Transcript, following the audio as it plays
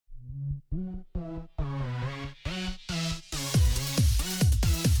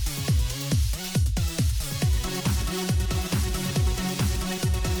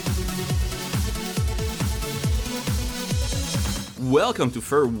welcome to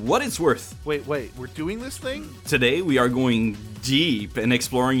For What It's Worth. Wait, we're doing this thing? Today we are going deep and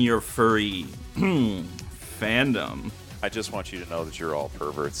exploring your furry fandom. I just want you to know that you're all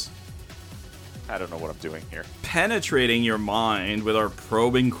perverts. I don't know what I'm doing here. Penetrating your mind with our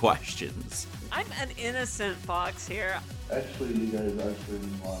probing questions. I'm an innocent fox here. Actually, you guys are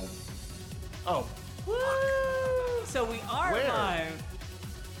streaming live. Oh. Woo! So we are Where? live.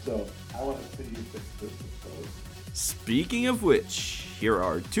 So, I want to see you fix this episode. Speaking of which, here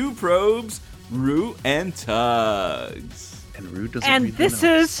are two probes, Rue and Tugs. And Rue doesn't And read the this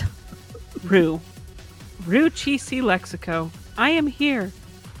notes. is Rue. Rue Chisi Lexico. I am here.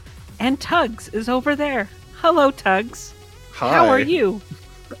 And Tugs is over there. Hello, Tugs. Hi. How are you?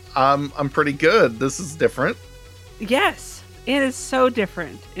 I'm pretty good. This is different. Yes, it is so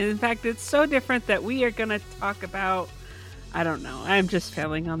different. In fact, it's so different that we are going to talk about... I don't know. I'm just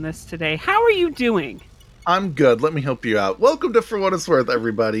failing on this today. How are you doing? I'm good. Let me help you out. Welcome to For What It's Worth,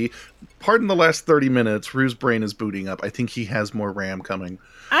 everybody. Pardon the last 30 minutes. Rue's brain is booting up. I think he has more RAM coming.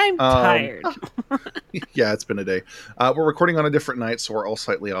 I'm tired. Yeah, it's been a day. We're recording on a different night, so we're all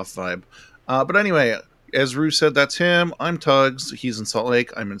slightly off vibe. But anyway, as Rue said, that's him. I'm Tugs. He's in Salt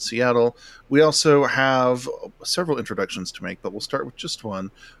Lake. I'm in Seattle. We also have several introductions to make, but we'll start with just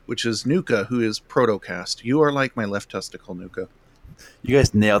one, which is Nuka, who is Protocast. You are like my left testicle, Nuka. You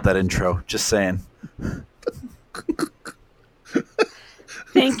guys nailed that intro. Just saying.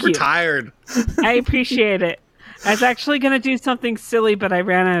 Thank you. Retired. I appreciate it. I was actually going to do something silly, but I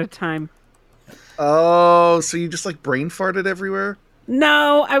ran out of time. Oh, so you just like brain farted everywhere?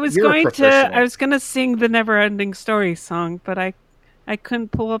 No, I was You're a going to. professional. I was going to sing the Never Ending Story song, but I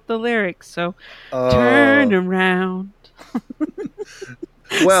couldn't pull up the lyrics. So turn around.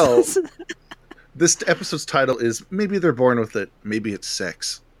 Well, this episode's title is Maybe They're Born With It, Maybe It's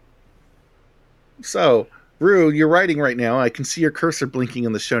Sex. So, Rue, you're writing right now. I can see your cursor blinking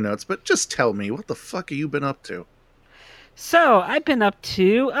in the show notes, but just tell me, what the fuck have you been up to? So I've been up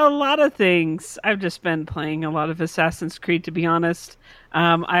to a lot of things. I've just been playing a lot of Assassin's Creed, to be honest.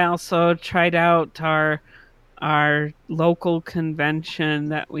 I also tried out our local convention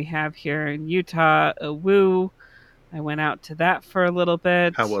that we have here in Utah, Woo. I went out to that for a little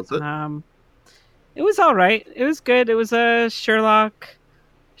bit. How was it? It was all right. It was good. It was a Sherlock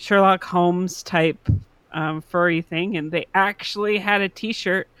Holmes type furry thing, and they actually had a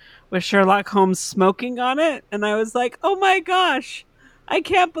T-shirt with Sherlock Holmes smoking on it, and I was like, oh my gosh, I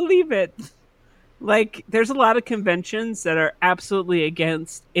can't believe it. Like, there's a lot of conventions that are absolutely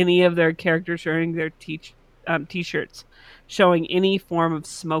against any of their characters wearing their T-shirts showing any form of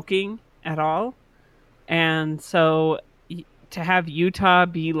smoking at all. And so to have Utah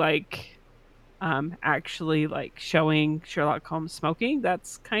be like actually like showing Sherlock Holmes smoking,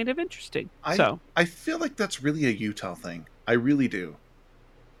 that's kind of interesting. I feel like that's really a Utah thing. I really do.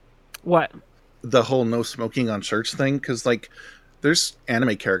 What? The whole no smoking on shirts thing, because like there's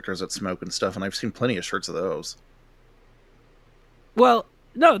anime characters that smoke and stuff, and I've seen plenty of shirts of those. Well,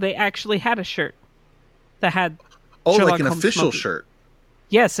 no, they actually had a shirt that had Sherlock like an Holmes official smoking. shirt.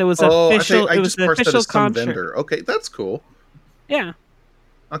 Yes, it was official. I It was just an parsed that official as some con shirt. vendor. Okay, that's cool. Yeah,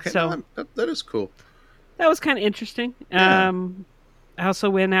 Okay, So- no, that is cool. that was kind of interesting. Yeah. I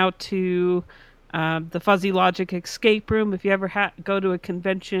also went out to the Fuzzy Logic escape room. If you ever go to a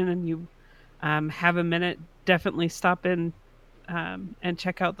convention and you have a minute, definitely stop in and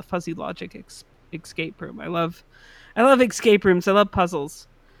check out the Fuzzy Logic escape room. I love escape rooms. I love puzzles.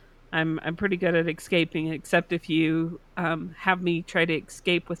 I'm pretty good at escaping, except if you have me try to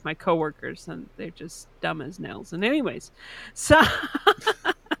escape with my coworkers, and they're just dumb as nails. And anyways, so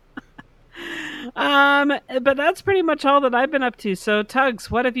but that's pretty much all that I've been up to. So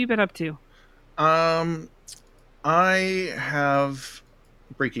Tugs, what have you been up to? I have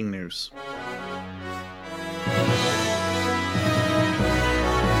breaking news.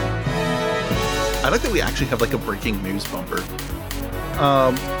 I like that we actually have like a breaking news bumper.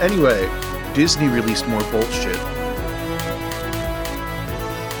 Anyway, Disney released more Bolt shit.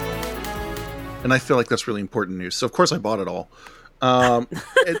 And I feel like that's really important news. So of course I bought it all.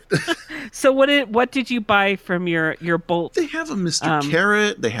 So what did you buy from your Bolt? They have a Mr.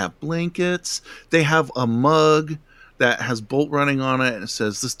 Carrot. They have blankets. They have a mug that has Bolt running on it, and it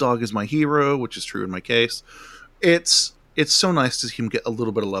says, "This dog is my hero," which is true in my case. It's so nice to see him get a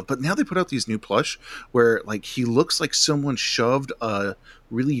little bit of love. But now they put out these new plush where like he looks like someone shoved a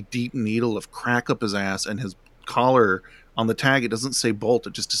really deep needle of crack up his ass, and his collar on the tag, it doesn't say Bolt.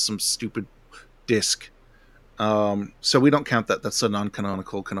 It just is some stupid disc. So we don't count that. That's a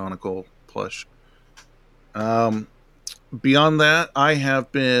non-canonical, canonical plush. Beyond that,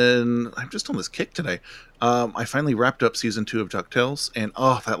 I'm just on this kick today. I finally wrapped up season 2 of DuckTales, and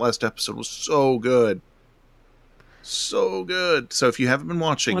that last episode was so good. So good. So if you haven't been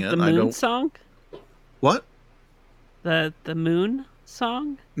watching What, it, the moon song? What? The moon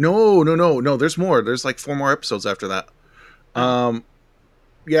song? No. There's more. There's like 4 more episodes after that.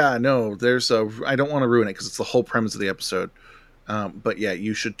 Yeah, no. I don't want to ruin it because it's the whole premise of the episode. But yeah,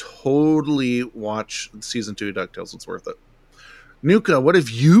 you should totally watch season 2 of DuckTales. It's worth it. Nuka, what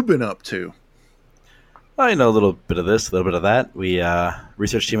have you been up to? I know a little bit of this, a little bit of that. We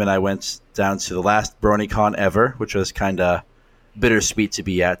research team and I went down to the last BronyCon ever, which was kind of bittersweet to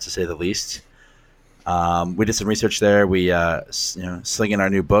be at, to say the least. We did some research there. We slinging our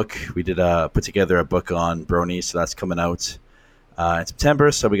new book. We did put together a book on bronies, so that's coming out in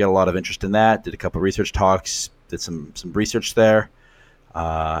September. So we got a lot of interest in that. Did a couple of research talks. Did some research there,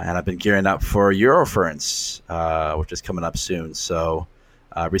 and I've been gearing up for Euroference, which is coming up soon. So.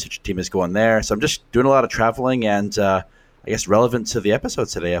 Research team is going there. So I'm just doing a lot of traveling, and I guess relevant to the episode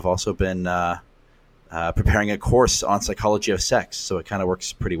today, I've also been preparing a course on psychology of sex, so it kind of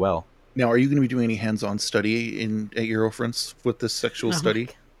works pretty well. Now, are you going to be doing any hands-on study at Euroference with this sexual study?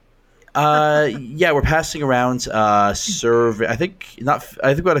 Yeah, we're passing around survey. I think we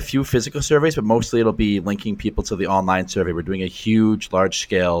got a few physical surveys, but mostly it'll be linking people to the online survey. We're doing a huge,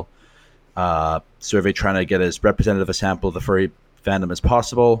 large-scale survey trying to get as representative a sample of the furry fandom as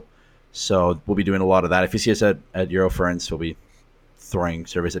possible. So we'll be doing a lot of that. If you see us at Euroference, we'll be throwing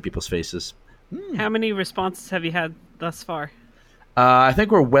surveys at people's faces. How many responses have you had thus far? I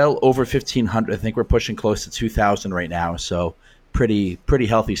think we're well over 1,500. I think we're pushing close to 2,000 right now. So pretty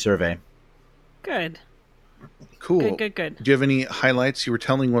healthy survey. Good. Cool. Good. Do you have any highlights? You were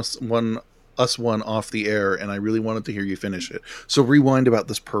telling us one off the air, and I really wanted to hear you finish it. So rewind about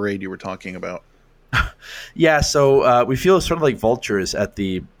this parade you were talking about. Yeah, so we feel sort of like vultures at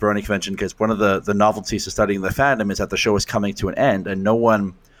the Brony convention because one of the novelties of studying the fandom is that the show is coming to an end, and no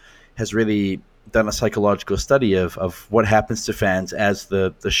one has really done a psychological study of what happens to fans as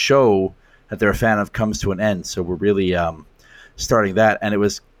the show that they're a fan of comes to an end. So we're really starting that, and it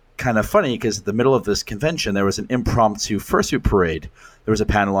was kind of funny because at the middle of this convention there was an impromptu fursuit parade. There was a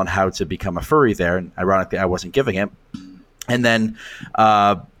panel on how to become a furry there, and ironically I wasn't giving it. And then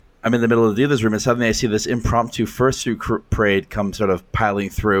I'm in the middle of the dealer's room, and suddenly I see this impromptu fursuit parade come sort of piling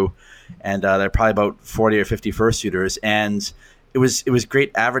through, and there are probably about 40 or 50 fursuiters, and it was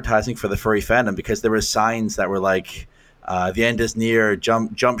great advertising for the furry fandom because there were signs that were like, "The end is near.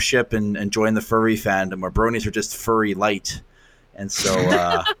 Jump ship and join the furry fandom," or "Bronies are just furry light." And so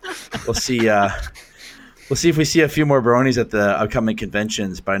we'll see. We'll see if we see a few more bronies at the upcoming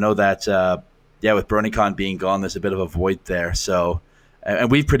conventions. But I know that with BronyCon being gone, there's a bit of a void there. So.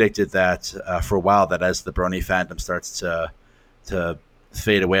 And we've predicted that for a while, that as the brony fandom starts to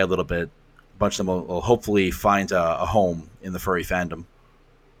fade away a little bit, a bunch of them will hopefully find a home in the furry fandom.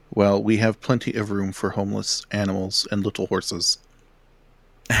 Well, we have plenty of room for homeless animals and little horses.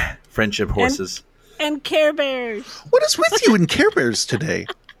 Friendship horses. And Care Bears. What is with you and Care Bears today?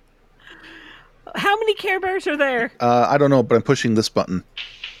 How many Care Bears are there? I don't know, but I'm pushing this button.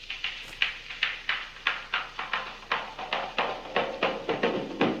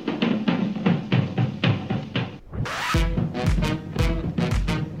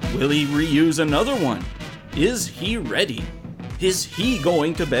 Will he reuse another one? Is he ready? Is he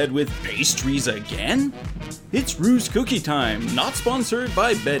going to bed with pastries again? It's Rue's Cookie Time, not sponsored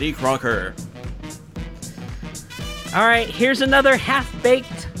by Betty Crocker. All right, here's another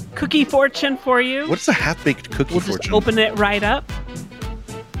half-baked cookie fortune for you. What's a half-baked cookie We'll fortune? just open it right up.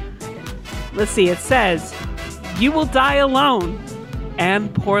 Let's see, it says, "You will die alone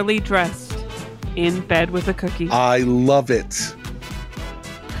and poorly dressed in bed with a cookie." I love it.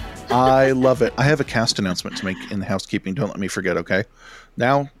 I love it. I have a cast announcement to make in the housekeeping. Don't let me forget, okay?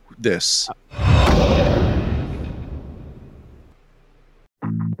 Now, this.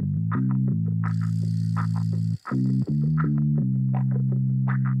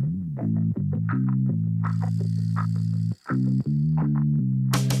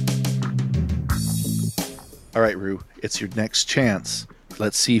 All right, Rue, it's your next chance.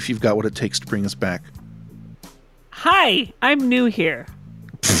 Let's see if you've got what it takes to bring us back. Hi, I'm new here.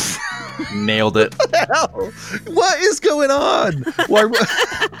 Nailed it. What is going on?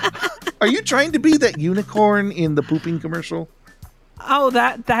 Are you trying to be that unicorn in the pooping commercial? Oh,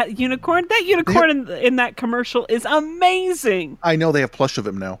 that unicorn? That unicorn in that commercial is amazing. I know they have plush of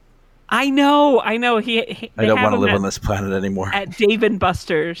him now. I know. I don't want to live on this planet anymore. At Dave and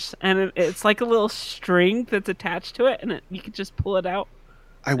Buster's, and it's like a little string that's attached to it, and you can just pull it out.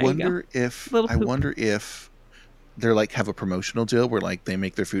 I wonder if they're like have a promotional deal where like they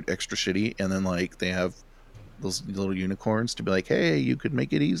make their food extra shitty, and then like they have those little unicorns to be like, hey, you could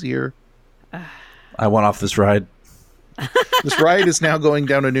make it easier. I want off this ride. This ride is now going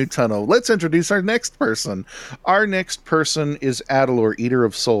down a new tunnel. Let's introduce our next person. Our next person is Adalor, Eater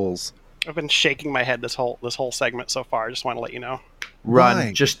of Souls. I've been shaking my head this whole segment so far. I just want to let you know. Run.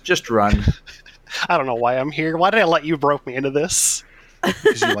 Why? Just run. I don't know why I'm here. Why did I let you rope me into this?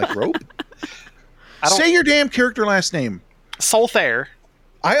 Because you like rope? Say your damn character last name. Solthair.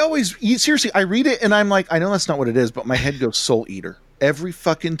 Seriously, I read it and I'm like, I know that's not what it is, but my head goes Soul Eater every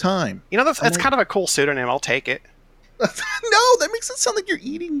fucking time. You know, that's kind of a cool pseudonym. I'll take it. No, that makes it sound like you're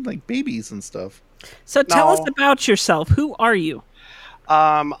eating like babies and stuff. So tell us about yourself. Who are you?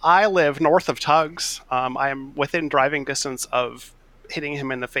 I live north of Tugs. I am within driving distance of hitting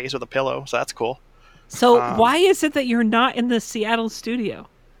him in the face with a pillow, so that's cool. So why is it that you're not in the Seattle studio?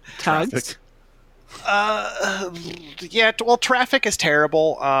 Tugs? Yeah, well, traffic is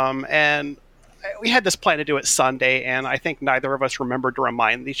terrible, and we had this plan to do it Sunday, and I think neither of us remembered to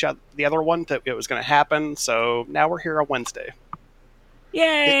remind the other one that it was going to happen, so now we're here on Wednesday.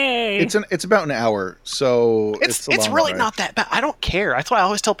 Yay! It's about an hour, so it's a long really ride. not that bad. I don't care. That's why I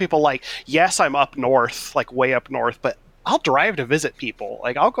always tell people, like, yes, I'm up north, like way up north, but I'll drive to visit people.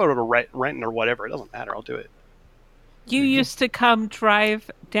 Like, I'll go to Renton or whatever. It doesn't matter. I'll do it. You used to come drive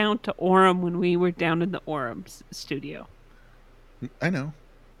down to Orem when we were down in the Orem studio. I know.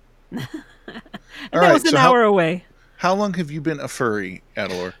 And that was an hour away. How long have you been a furry,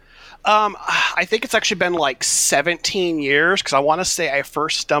 Adalor? I think it's actually been like 17 years, because I want to say I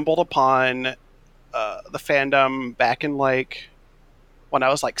first stumbled upon the fandom back in like when I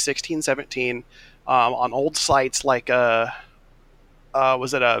was like 16, 17 on old sites like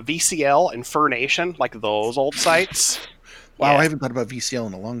was it a VCL and Fur Nation, like those old sites. Wow, Yeah. I haven't thought about VCL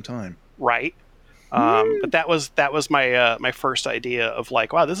in a long time. Right. But that was my my first idea of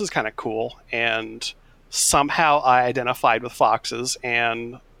like, wow, this is kind of cool, and somehow I identified with foxes,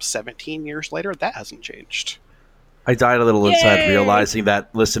 and 17 years later, that hasn't changed. I died a little inside Yay! realizing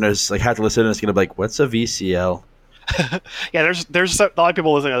that listeners, like, half the listeners are going to be like, what's a VCL? Yeah, there's a lot of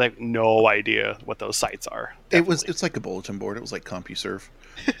people listening that have no idea what those sites are. It's like a bulletin board. It was like CompuServe.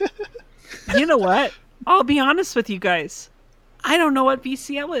 You know what? I'll be honest with you guys. I don't know what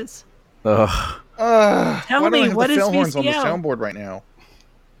VCL is. Ugh. Tell why me, don't I have what the is fail horns on the VCL? soundboard right now?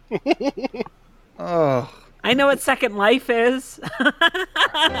 Oh, I know what Second Life is.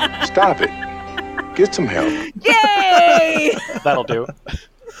 Stop it. Get some help. Yay! That'll do.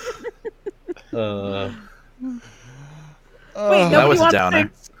 Wait, that was a wants downer.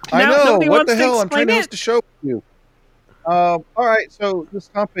 to- I no, know. nobody What wants the to hell? I'm explain trying to it? host a show with you. All right, so this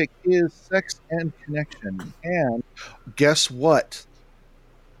topic is sex and connection. And guess what?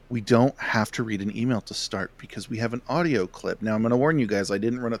 We don't have to read an email to start because we have an audio clip. Now, I'm going to warn you guys, I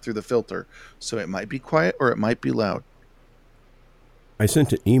didn't run it through the filter, so it might be quiet or it might be loud. I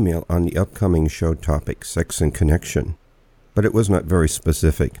sent an email on the upcoming show topic, sex and connection, but it was not very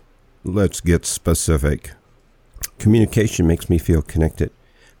specific. Let's get specific. Communication makes me feel connected.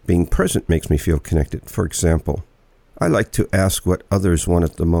 Being present makes me feel connected. For example, I like to ask what others want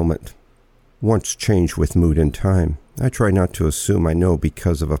at the moment. Wants change with mood and time. I try not to assume I know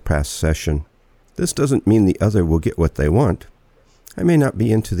because of a past session. This doesn't mean the other will get what they want. I may not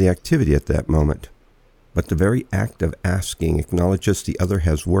be into the activity at that moment, but the very act of asking acknowledges the other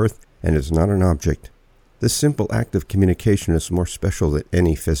has worth and is not an object. This simple act of communication is more special than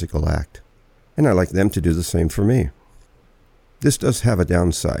any physical act, and I like them to do the same for me. This does have a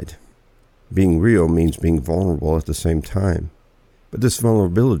downside. Being real means being vulnerable at the same time, but this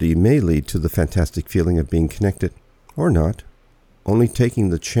vulnerability may lead to the fantastic feeling of being connected, or not. Only taking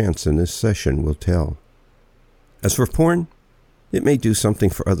the chance in this session will tell. As for porn, it may do something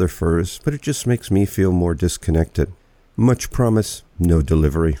for other furs, but it just makes me feel more disconnected. Much promise, no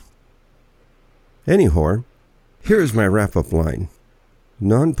delivery. Anyhow, here is my wrap-up line.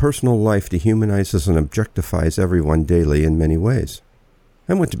 Non-personal life dehumanizes and objectifies everyone daily in many ways.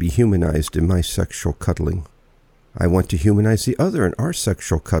 I want to be humanized in my sexual cuddling. I want to humanize the other in our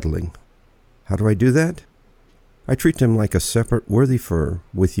sexual cuddling. How do I do that? I treat them like a separate worthy fur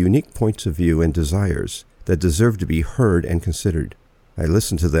with unique points of view and desires that deserve to be heard and considered. I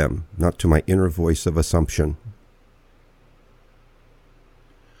listen to them, not to my inner voice of assumption.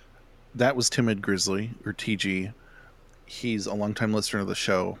 That was Timid Grizzly, or TG. He's a longtime listener of the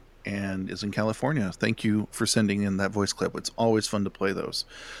show and is in California. Thank you for sending in that voice clip. It's always fun to play those.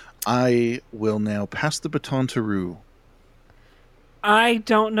 I will now pass the baton to Rue. I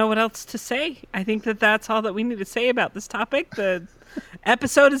don't know what else to say. I think that's all that we need to say about this topic. The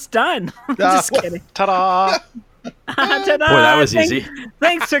episode is done. I'm just kidding. Ta-da! Ta-da! Boy, that was easy.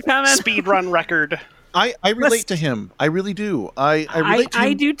 Thanks for coming. Speed run record. I relate to him. I really do. I relate to him.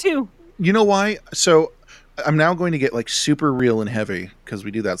 I do too. You know why? So I'm now going to get like super real and heavy because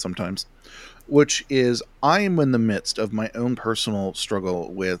we do that sometimes, which is I am in the midst of my own personal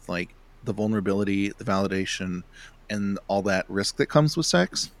struggle with like the vulnerability, the validation, and all that risk that comes with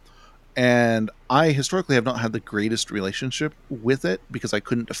sex. And I historically have not had the greatest relationship with it because I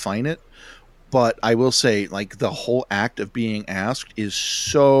couldn't define it. But I will say, like, the whole act of being asked is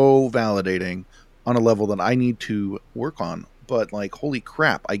so validating on a level that I need to work on. But, like, holy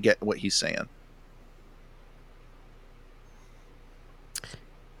crap, I get what he's saying.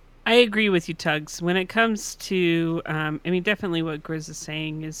 I agree with you, Tugs. When it comes to, definitely what Grizz is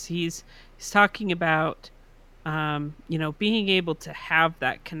saying is he's talking about, being able to have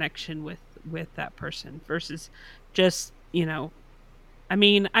that connection with that person versus just,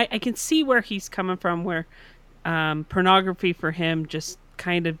 I can see where he's coming from, where pornography for him just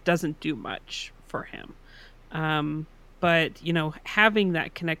kind of doesn't do much for him. But, having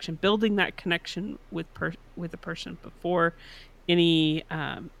that connection, building that connection with a person before any,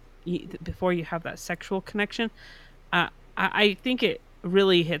 before you have that sexual connection, I think it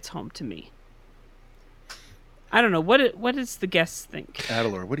really hits home to me. I don't know. What does the guests think?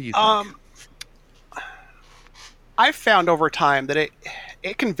 Adalor, what do you think? I've found over time that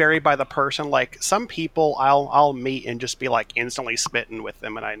it can vary by the person. Like some people I'll meet and just be like instantly smitten with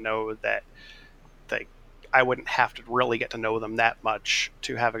them, and I know that I wouldn't have to really get to know them that much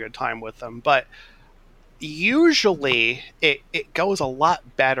to have a good time with them. But usually it goes a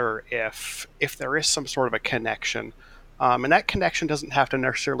lot better if there is some sort of a connection. And that connection doesn't have to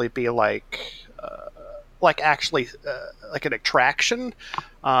necessarily be like actually like an attraction.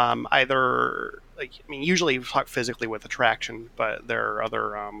 Usually we talk physically with attraction, but there are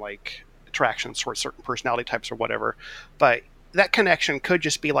other like attractions for certain personality types or whatever. But that connection could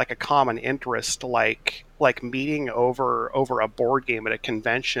just be like a common interest, like meeting over a board game at a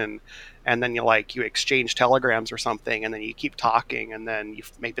convention, and then you exchange telegrams or something, and then you keep talking, and then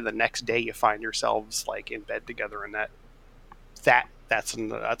maybe the next day you find yourselves like in bed together, and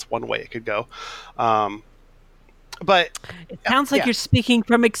that's one way it could go. But it sounds like you're speaking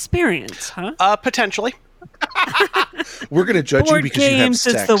from experience, huh? Potentially. We're going to judge you because you have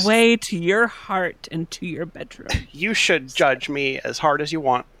sex. Board games is the way to your heart and to your bedroom. You should judge me as hard as you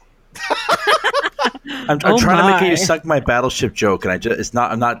want. I'm trying to make you suck my battleship joke, and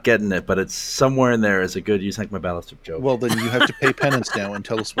I'm not getting it, but it's somewhere in there is a good you suck my battleship joke. Well, then you have to pay penance now and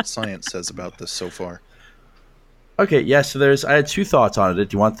tell us what science says about this so far. Okay, yeah. So I had two thoughts on it.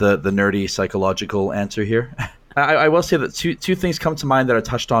 Do you want the nerdy psychological answer here? I will say that two things come to mind that are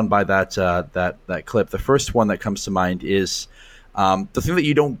touched on by that clip. The first one that comes to mind is the thing that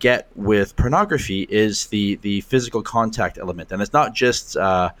you don't get with pornography is the physical contact element, and it's not just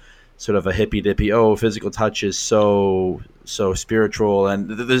sort of a hippy dippy. Oh, physical touch is so spiritual, and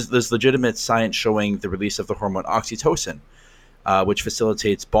there's legitimate science showing the release of the hormone oxytocin, which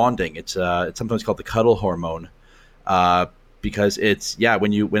facilitates bonding. It's sometimes called the cuddle hormone. Because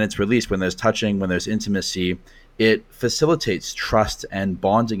when it's released, when there's touching, when there's intimacy, it facilitates trust and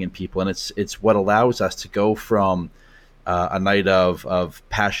bonding in people, and it's what allows us to go from a night of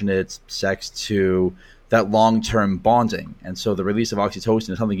passionate sex to that long-term bonding. And so the release of oxytocin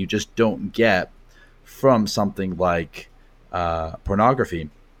is something you just don't get from something like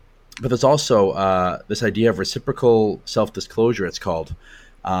pornography. But there's also this idea of reciprocal self-disclosure, it's called.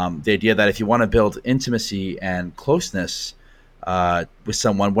 The idea that if you want to build intimacy and closeness with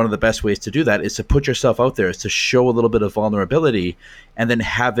someone, one of the best ways to do that is to put yourself out there, is to show a little bit of vulnerability and then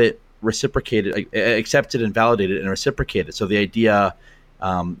have it reciprocated, accepted and validated and reciprocated. So the idea,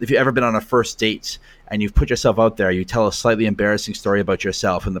 if you've ever been on a first date and you've put yourself out there, you tell a slightly embarrassing story about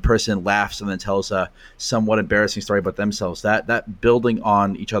yourself and the person laughs and then tells a somewhat embarrassing story about themselves, that building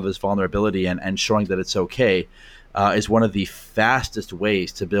on each other's vulnerability and showing that it's okay is one of the fastest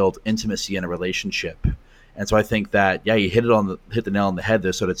ways to build intimacy in a relationship. And so I think that, you hit the nail on the head.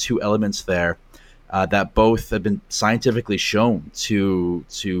 There's sort of two elements there that both have been scientifically shown to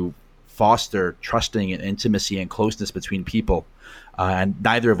foster trusting and intimacy and closeness between people, and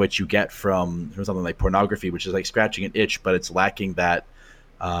neither of which you get from something like pornography, which is like scratching an itch, but it's lacking that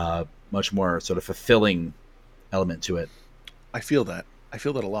much more sort of fulfilling element to it. I feel that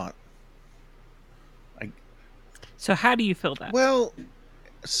a lot. So how do you feel that? Well,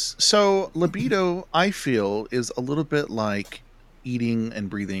 so libido, I feel, is a little bit like eating and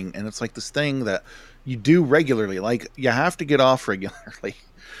breathing, and it's like this thing that you do regularly. Like, you have to get off regularly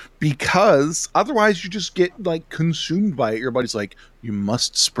because otherwise you just get like consumed by it. Your body's like, you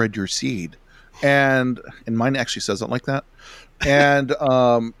must spread your seed. and mine actually says it like that. And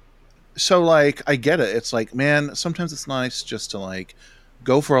so like I get it. It's like, man, sometimes it's nice just to like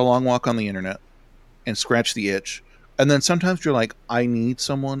go for a long walk on the internet and scratch the itch. And then sometimes you're like, I need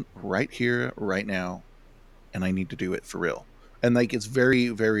someone right here, right now, and I need to do it for real. And like it's very,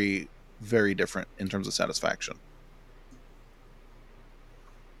 very, very different in terms of satisfaction.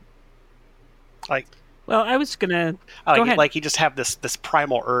 Like, Well, I was gonna go ahead. like you just have this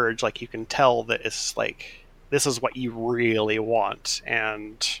primal urge, like you can tell that it's like this is what you really want,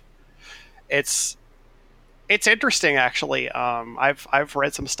 and it's interesting actually. I've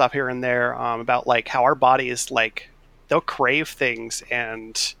read some stuff here and there about like how our bodies like they'll crave things,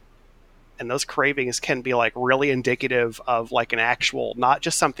 and those cravings can be like really indicative of like an actual, not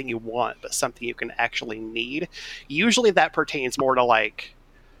just something you want, but something you can actually need. Usually that pertains more to like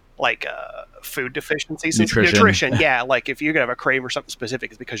food deficiencies, nutrition. Yeah, like if you're gonna have a crave for something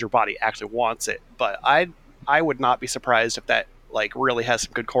specific, it's because your body actually wants it. But I would not be surprised if that like really has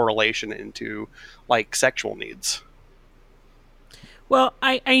some good correlation into like sexual needs. Well,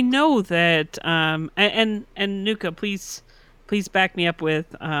 I know that and Nuka, please back me up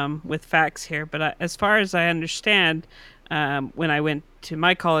with facts here. But as far as I understand, when I went to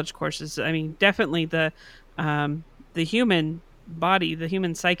my college courses, I mean, definitely the human body, the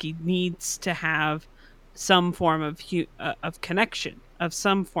human psyche needs to have some form of connection, of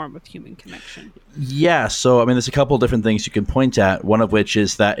some form of human connection. Yeah, so I mean, there's a couple of different things you can point at. One of which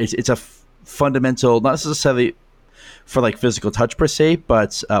is that it's a fundamental, not necessarily for like physical touch per se,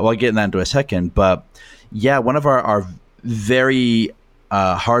 but I'll get into that in a second. But yeah, one of our very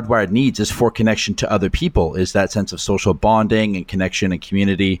hardwired needs is for connection to other people, is that sense of social bonding and connection and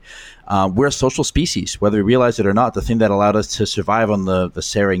community. We're a social species, whether we realize it or not. The thing that allowed us to survive on the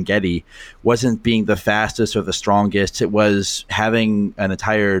Serengeti wasn't being the fastest or the strongest. It was having an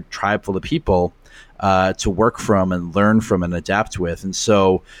entire tribe full of people to work from and learn from and adapt with. And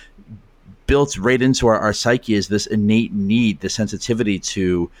so built right into our psyche is this innate need, the sensitivity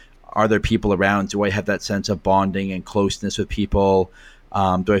to, are there people around? Do I have that sense of bonding and closeness with people?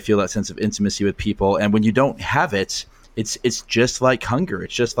 Do I feel that sense of intimacy with people? And when you don't have it, it's just like hunger.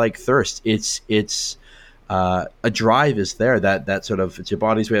 It's just like thirst. It's a drive is there that sort of, it's your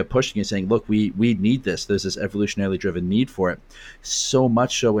body's way of pushing and saying, look, we need this. There's this evolutionarily driven need for it. So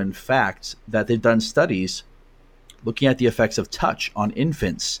much so, in fact, that they've done studies looking at the effects of touch on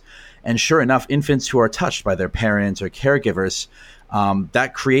infants. And sure enough, infants who are touched by their parents or caregivers,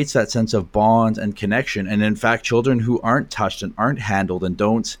 that creates that sense of bond and connection. And in fact, children who aren't touched and aren't handled and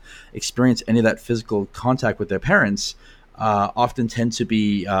don't experience any of that physical contact with their parents often tend to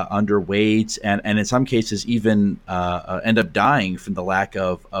be underweight and in some cases even end up dying from the lack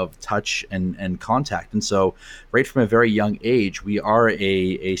of touch and contact. And so right from a very young age, we are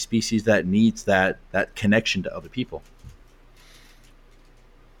a species that needs that connection to other people.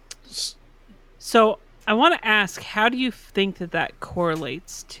 So I want to ask, how do you think that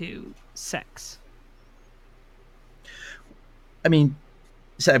correlates to sex? I mean,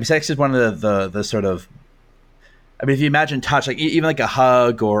 sex is one of the sort of, I mean, if you imagine touch, like even like a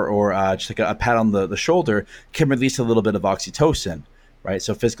hug or just like a pat on the shoulder can release a little bit of oxytocin, right?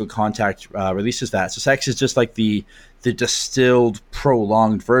 So physical contact releases that. So sex is just like the distilled,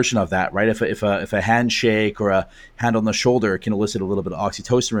 prolonged version of that, right? If a handshake or a hand on the shoulder can elicit a little bit of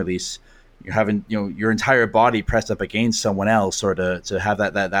oxytocin release, you're having, your entire body pressed up against someone else, or to have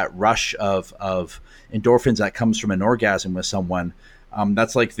that rush of endorphins that comes from an orgasm with someone.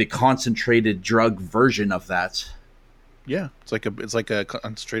 That's like the concentrated drug version of that. Yeah, it's like a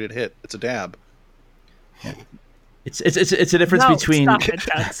concentrated hit. It's a dab. Yeah. It's a difference between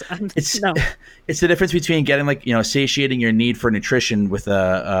it's the difference between getting like satiating your need for nutrition with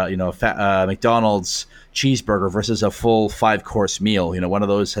a McDonald's cheeseburger versus a full 5-course meal. One of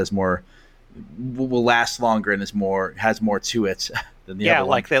those has more, will last longer and has more to it than the other one.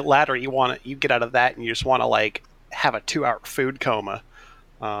 Like the latter, you get out of that and you just want to like have a 2-hour food coma.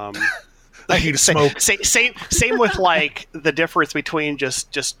 I need to smoke. Same with like the difference between just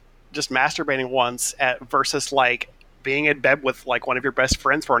masturbating once versus like being in bed with like one of your best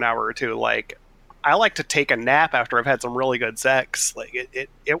friends for an hour or two. Like, I like to take a nap after I've had some really good sex. Like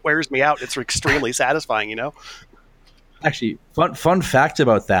it wears me out. It's extremely satisfying, Actually, fun fact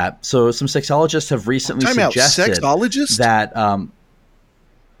about that. So some sexologists have recently suggested sexologists? that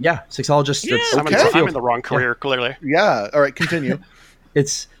sexologists. Yeah, I'm in the wrong career, clearly. Yeah. All right, continue.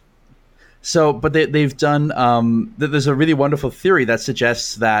 But they've done. There's a really wonderful theory that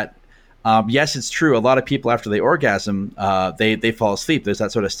suggests that Yes, it's true. A lot of people after they orgasm, they fall asleep. There's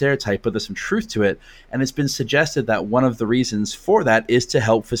that sort of stereotype, but there's some truth to it. And it's been suggested that one of the reasons for that is to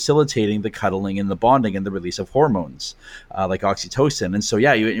help facilitating the cuddling and the bonding and the release of hormones like oxytocin. And so,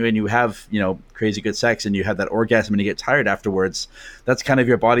 yeah, when you have crazy good sex and you have that orgasm and you get tired afterwards, that's kind of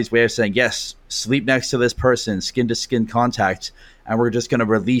your body's way of saying, yes, sleep next to this person, skin to skin contact. And we're just going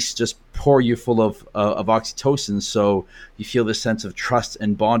to just pour you full of oxytocin so you feel this sense of trust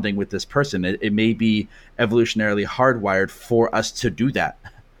and bonding with this person. It may be evolutionarily hardwired for us to do that.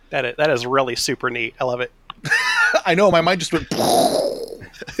 That is really super neat. I love it. I know, my mind just went...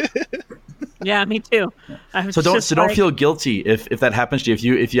 Yeah, me too. So don't feel guilty if that happens to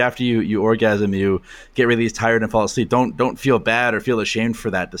you. If you after you orgasm, you get really tired and fall asleep. Don't feel bad or feel ashamed for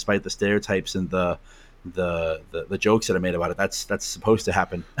that, despite the stereotypes and the jokes that are made about it. That's supposed to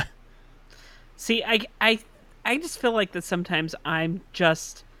happen. See, I just feel like that sometimes I'm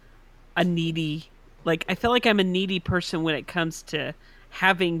just a needy, like I feel like I'm a needy person when it comes to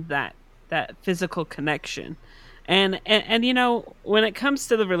having that physical connection. And when it comes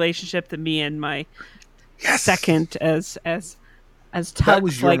to the relationship that me and my second as Tux that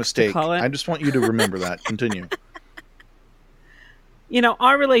was your likes mistake. to call it. I just want you to remember that. Continue.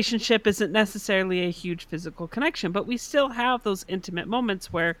 Our relationship isn't necessarily a huge physical connection, but we still have those intimate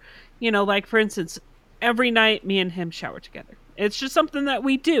moments where, like for instance, every night me and him shower together. It's just something that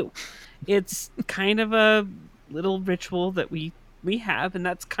we do. It's kind of a little ritual that we have, and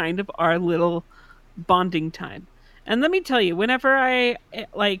that's kind of our little bonding time. And let me tell you, whenever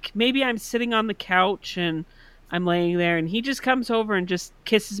maybe I'm sitting on the couch and I'm laying there and he just comes over and just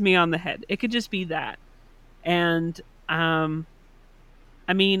kisses me on the head. It could just be that. And,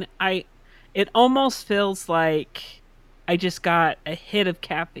 it almost feels like I just got a hit of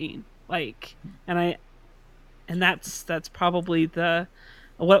caffeine, and that's probably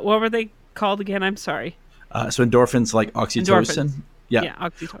what were they called again? I'm sorry. So endorphins, like oxytocin. Endorphins. Yeah,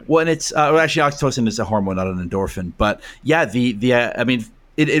 oxytocin. Well, and it's actually oxytocin is a hormone, not an endorphin. But yeah,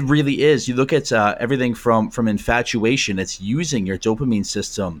 it really is. You look at everything from infatuation. It's using your dopamine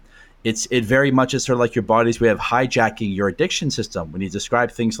system. It very much is sort of like your body's way of hijacking your addiction system. When you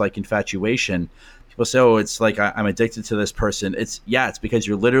describe things like infatuation, people say, "Oh, it's like I'm addicted to this person." It's because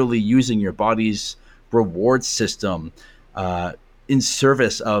you're literally using your body's reward system in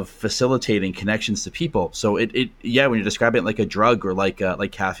service of facilitating connections to people. So when you're describing it like a drug or like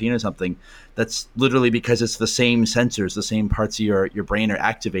caffeine or something, that's literally because it's the same sensors, the same parts of your brain are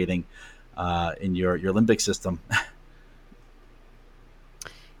activating in your limbic system.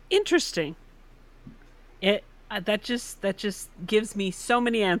 Interesting. That just gives me so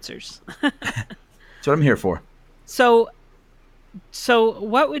many answers. That's what I'm here for. So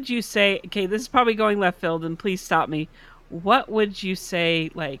what would you say? Okay, this is probably going left field, and please stop me. What would you say?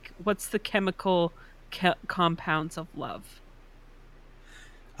 What's the chemical compounds of love?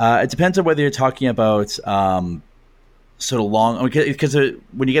 It depends on whether you're talking about sort of long, because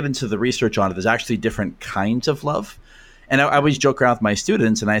when you get into the research on it, there's actually different kinds of love. And I always joke around with my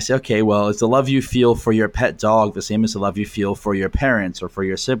students and I say, okay, well, is the love you feel for your pet dog the same as the love you feel for your parents or for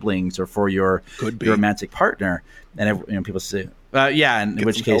your siblings or for your romantic partner? And people say, in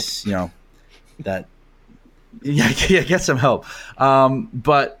which case, get some help.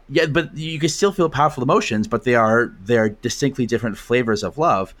 But you can still feel powerful emotions, but they are distinctly different flavors of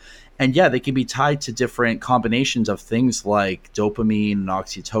love. And they can be tied to different combinations of things like dopamine and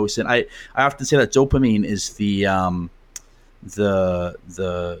oxytocin. I often say that dopamine is the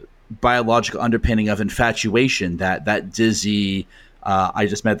biological underpinning of infatuation, that dizzy, I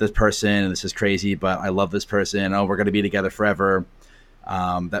just met this person and this is crazy, but I love this person. Oh, we're going to be together forever.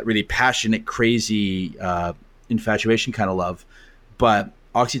 That really passionate, crazy infatuation kind of love. But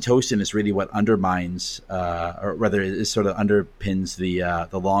oxytocin is really what undermines, or rather it sort of underpins the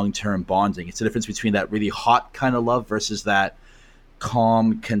long-term bonding. It's the difference between that really hot kind of love versus that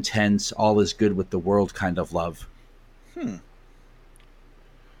calm, content, all is good with the world kind of love.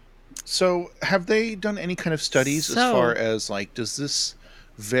 So have they done any kind of studies as far as does this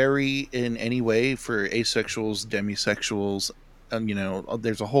vary in any way for asexuals, demisexuals?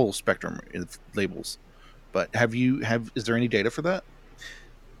 There's a whole spectrum of labels, but is there any data for that?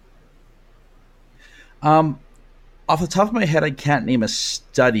 Off the top of my head, I can't name a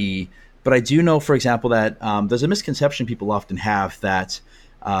study, but I do know, for example, that there's a misconception people often have that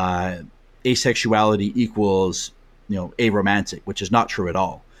asexuality equals aromantic, which is not true at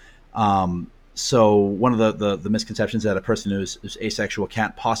all. So one of the misconceptions that a person who's asexual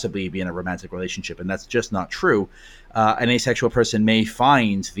can't possibly be in a romantic relationship, and that's just not true. An asexual person may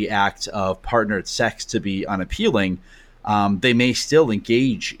find the act of partnered sex to be unappealing, They may still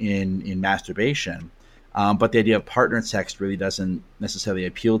engage in masturbation, but the idea of partnered sex really doesn't necessarily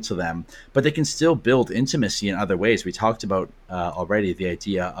appeal to them. But they can still build intimacy in other ways. We talked about already the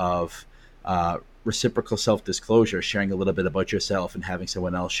idea of reciprocal self-disclosure, sharing a little bit about yourself and having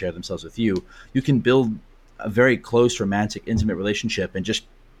someone else share themselves with you. You can build a very close, romantic, intimate relationship and just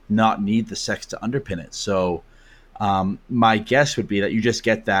not need the sex to underpin it. So my guess would be that you just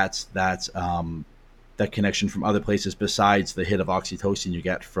get that connection from other places besides the hit of oxytocin you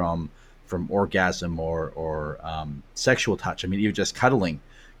get from orgasm or sexual touch. I mean, even just cuddling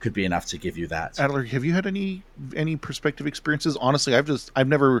could be enough to give you that. Adler, have you had any perspective experiences? Honestly, I've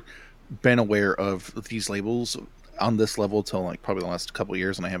never been aware of these labels on this level till like probably the last couple of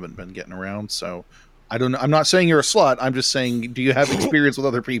years, and I haven't been getting around. So I don't know. I'm not saying you're a slut. I'm just saying, do you have experience with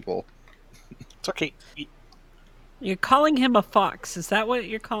other people? It's okay. You're calling him a fox. Is that what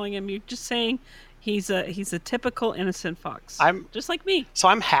you're calling him? You're just saying he's a typical innocent fox. I'm just like me. So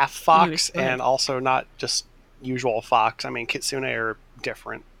I'm half fox Anyways, go ahead. and also not just usual fox. I mean, kitsune are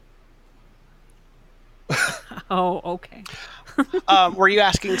different. Oh, okay. Were you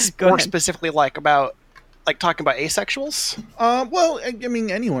asking Go more ahead. specifically about talking about asexuals? Well, I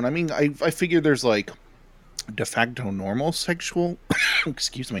mean, anyone. I mean, I figure there's like de facto normal sexual,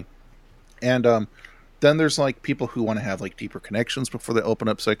 excuse me, and then there's like people who want to have like deeper connections before they open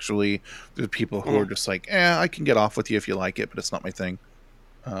up sexually. There's people who are just like, I can get off with you if you like it, but it's not my thing.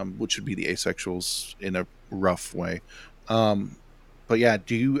 Which would be the asexuals in a rough way. But yeah,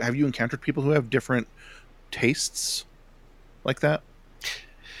 have you encountered people who have different tastes like that?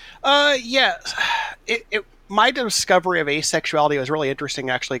 Yeah. My discovery of asexuality was really interesting,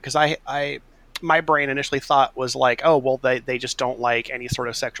 actually, because my brain initially thought was like, oh, well, they just don't like any sort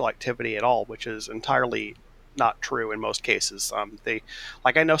of sexual activity at all, which is entirely not true in most cases.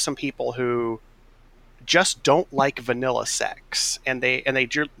 I know some people who just don't like vanilla sex, and they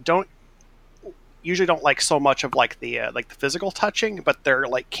usually don't like so much of the physical touching, but they're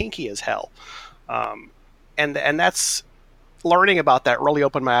like kinky as hell. And that's, learning about that really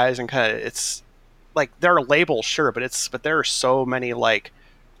opened my eyes, and kind of, it's like there are labels, sure, but there are so many like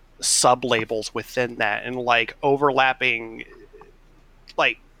sub labels within that, and like overlapping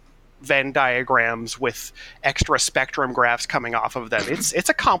like Venn diagrams with extra spectrum graphs coming off of them. It's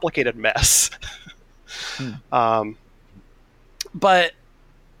a complicated mess. But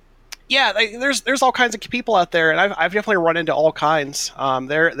yeah, there's all kinds of people out there, and I've definitely run into all kinds.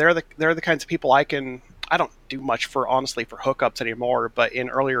 They're the kinds of people I don't do much for hookups anymore, but in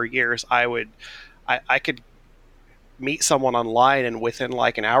earlier years I could meet someone online and within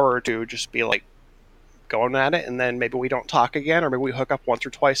like an hour or two just be like going at it, and then maybe we don't talk again, or maybe we hook up once or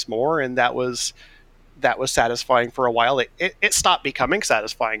twice more, and that was satisfying for a while. It stopped becoming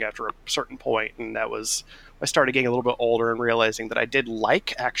satisfying after a certain point, and I started getting a little bit older and realizing that I did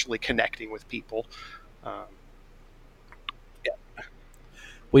like actually connecting with people.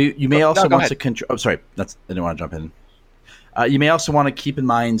 Well, you may also want to control. Oh, sorry, I didn't want to jump in. You may also want to keep in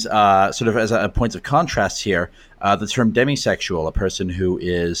mind, sort of as a point of contrast here, the term demisexual, a person who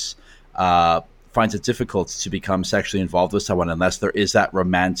finds it difficult to become sexually involved with someone unless there is that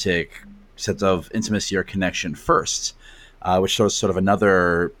romantic sense of intimacy or connection first, which shows sort of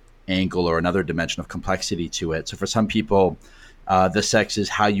another angle or another dimension of complexity to it. So for some people, the sex is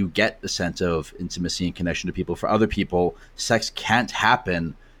how you get the sense of intimacy and connection to people. For other people, sex can't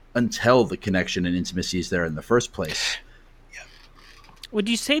happen until the connection and intimacy is there in the first place. Would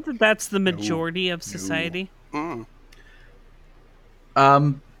you say that that's the majority of society?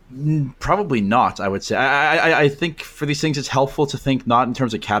 Probably not, I would say. I think for these things, it's helpful to think not in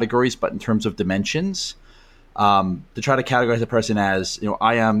terms of categories, but in terms of dimensions. To try to categorize a person as,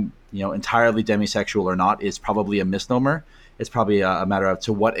 I am, entirely demisexual or not is probably a misnomer. It's probably a matter of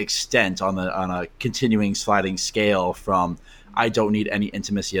to what extent on a continuing sliding scale from I don't need any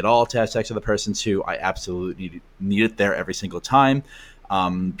intimacy at all to have sex with a person to I absolutely need it there every single time.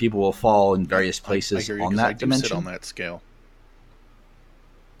 People will fall in various places on that dimension. Sit on that scale.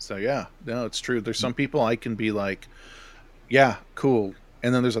 So yeah, no, it's true. There's some people I can be like, yeah, cool.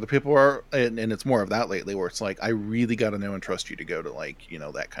 And then there's other people and it's more of that lately where it's like, I really got to know and trust you to go to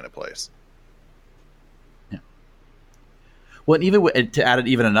that kind of place. Yeah. Well, and even to add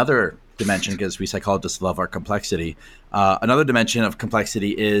even another dimension, because we psychologists love our complexity. Another dimension of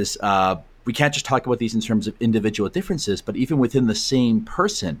complexity is we can't just talk about these in terms of individual differences, but even within the same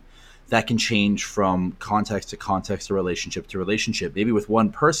person, that can change from context to context or relationship to relationship. Maybe with one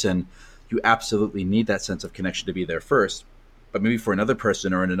person, you absolutely need that sense of connection to be there first, but maybe for another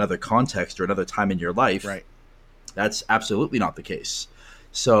person or in another context or another time in your life, right, that's absolutely not the case.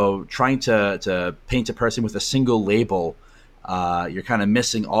 So trying to paint a person with a single label you're kind of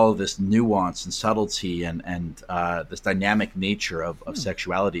missing all of this nuance and subtlety and this dynamic nature of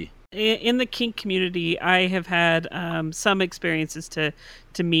sexuality. In the kink community, I have had some experiences to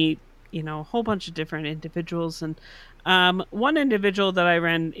meet, a whole bunch of different individuals. And one individual that I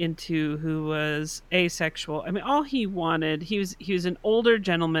ran into who was asexual, I mean, all he wanted, he was an older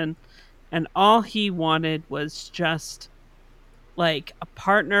gentleman, and all he wanted was just like a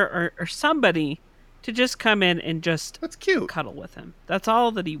partner or somebody to just come in and just That's cute. cuddle with him. That's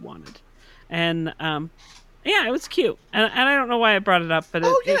all that he wanted. And yeah, it was cute. And I don't know why I brought it up, but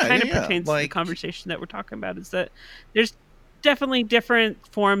it kind of pertains to the conversation that we're talking about, is that there's definitely different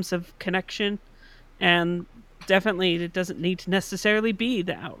forms of connection, and definitely it doesn't need to necessarily be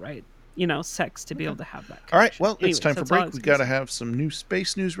the outright, sex to be able to have that connection. All right, well, Anyways, it's time for that's all I break. was We gonna got to have some new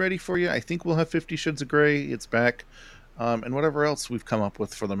space news ready for you. I think we'll have 50 Shades of Grey. It's back. And whatever else we've come up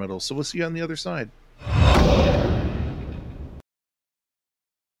with for the middle. So we'll see you on the other side.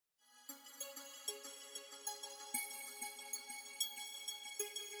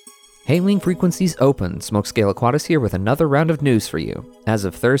 Hailing frequencies open. Smokescale Aquatis here with another round of news for you. As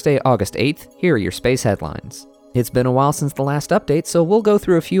of Thursday, August 8th, here are your space headlines. It's been a while since the last update, so we'll go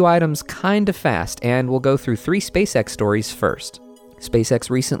through a few items kinda fast, and we'll go through 3 SpaceX stories first. SpaceX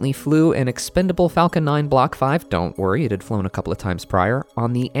recently flew an expendable Falcon 9 Block 5, don't worry, it had flown a couple of times prior,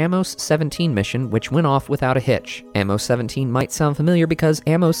 on the Amos 17 mission, which went off without a hitch. Amos 17 might sound familiar because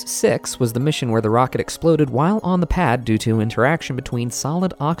Amos 6 was the mission where the rocket exploded while on the pad due to interaction between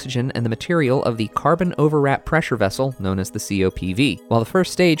solid oxygen and the material of the carbon overwrap pressure vessel known as the COPV. While the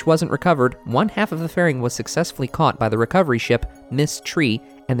first stage wasn't recovered, one half of the fairing was successfully caught by the recovery ship Miss Tree,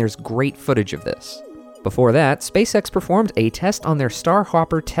 and there's great footage of this. Before that, SpaceX performed a test on their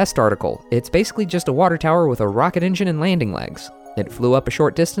Starhopper test article. It's basically just a water tower with a rocket engine and landing legs. It flew up a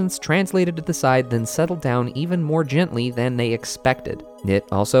short distance, translated to the side, then settled down even more gently than they expected. It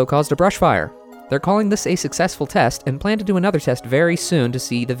also caused a brush fire. They're calling this a successful test and plan to do another test very soon to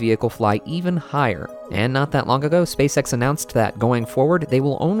see the vehicle fly even higher. And not that long ago, SpaceX announced that going forward, they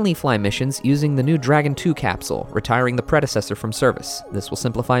will only fly missions using the new Dragon 2 capsule, retiring the predecessor from service. This will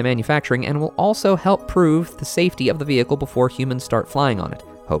simplify manufacturing and will also help prove the safety of the vehicle before humans start flying on it,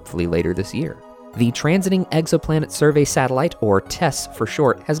 hopefully later this year. The Transiting Exoplanet Survey Satellite, or TESS for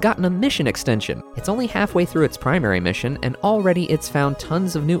short, has gotten a mission extension. It's only halfway through its primary mission, and already it's found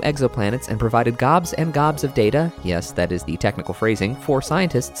tons of new exoplanets and provided gobs and gobs of data, yes, that is the technical phrasing, for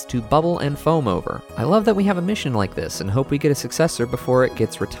scientists to bubble and foam over. I love that we have a mission like this and hope we get a successor before it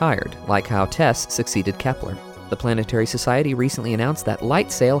gets retired, like how TESS succeeded Kepler. The Planetary Society recently announced that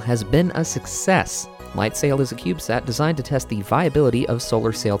LightSail has been a success. LightSail is a CubeSat designed to test the viability of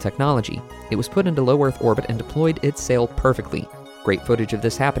solar sail technology. It was put into low Earth orbit and deployed its sail perfectly. Great footage of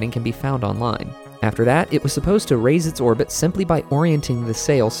this happening can be found online. After that, it was supposed to raise its orbit simply by orienting the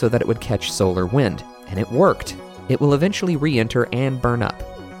sail so that it would catch solar wind. And it worked. It will eventually re-enter and burn up.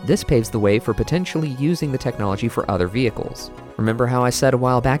 This paves the way for potentially using the technology for other vehicles. Remember how I said a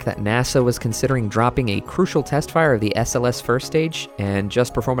while back that NASA was considering dropping a crucial test fire of the SLS first stage and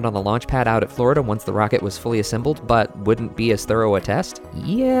just perform it on the launch pad out at Florida once the rocket was fully assembled, but wouldn't be as thorough a test?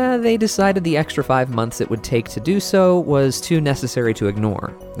 Yeah, they decided the extra 5 months it would take to do so was too necessary to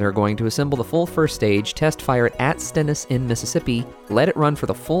ignore. They're going to assemble the full first stage, test fire it at Stennis in Mississippi, let it run for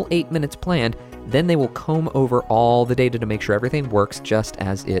the full 8 minutes planned, then they will comb over all the data to make sure everything works just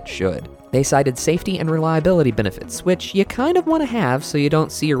as it should. They cited safety and reliability benefits, which you kind of want to have so you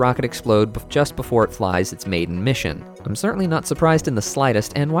don't see your rocket explode just before it flies its maiden mission. I'm certainly not surprised in the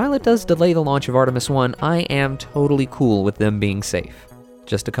slightest, and while it does delay the launch of Artemis 1, I am totally cool with them being safe.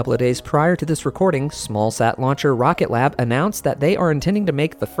 Just a couple of days prior to this recording, small-sat launcher Rocket Lab announced that they are intending to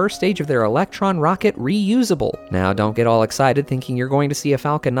make the first stage of their Electron rocket reusable. Now, don't get all excited thinking you're going to see a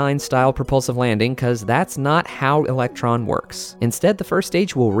Falcon 9-style propulsive landing, because that's not how Electron works. Instead, the first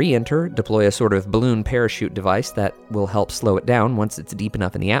stage will re-enter, deploy a sort of balloon parachute device that will help slow it down once it's deep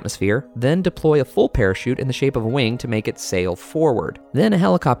enough in the atmosphere, then deploy a full parachute in the shape of a wing to make it sail forward. Then a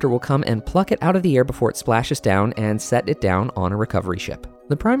helicopter will come and pluck it out of the air before it splashes down and set it down on a recovery ship.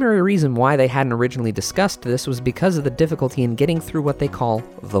 The primary reason why they hadn't originally discussed this was because of the difficulty in getting through what they call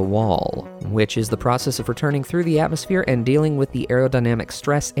the wall, which is the process of returning through the atmosphere and dealing with the aerodynamic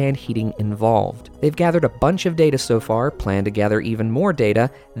stress and heating involved. They've gathered a bunch of data so far, plan to gather even more data,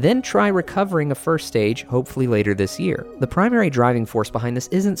 then try recovering a first stage, hopefully later this year. The primary driving force behind this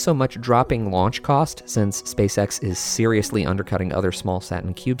isn't so much dropping launch cost, since SpaceX is seriously undercutting other smallsat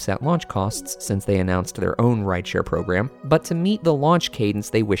and CubeSat launch costs since they announced their own rideshare program, but to meet the launch cadence cadence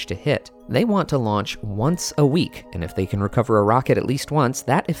they wish to hit. They want to launch once a week, and if they can recover a rocket at least once,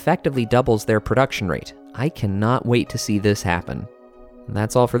 that effectively doubles their production rate. I cannot wait to see this happen. And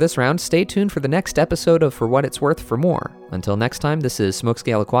that's all for this round. Stay tuned for the next episode of For What It's Worth for more. Until next time, this is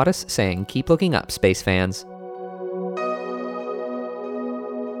Smokescale Aquatis saying keep looking up, space fans.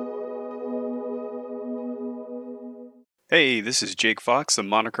 Hey, this is Jake Fox, the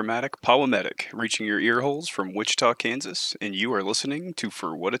monochromatic Polymetic, reaching your ear holes from Wichita, Kansas, and you are listening to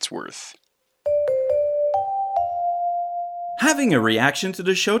For What It's Worth. Having a reaction to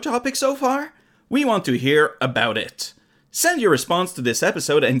the show topic so far? We want to hear about it. Send your response to this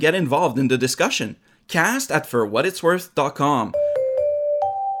episode and get involved in the discussion. Cast at forwhatitsworth.com.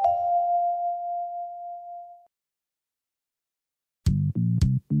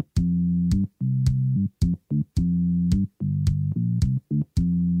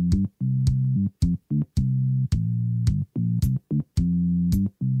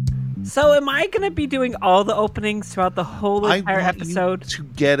 So am I going to be doing all the openings throughout the whole entire episode? To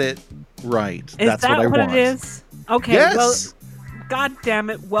get it right. Is That's that what I what want. it is? Okay, Yes. well, God damn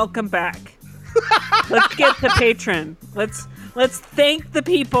it, welcome back. Let's get to Patreon. Let's thank the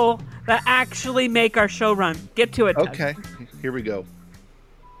people that actually make our show run. Get to it, Doug. Okay, here we go.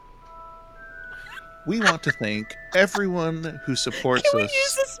 We want to thank everyone who supports Can we us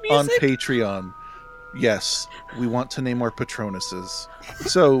use this on music? Patreon. Yes, we want to name our Patronuses.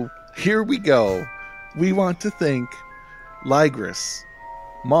 So, here we go. We want to thank Ligris,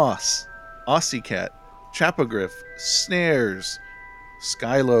 Moss, Ossiecat, Chapogriff, Snares,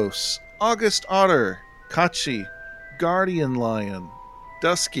 Skylos, August Otter, Kachi, Guardian Lion,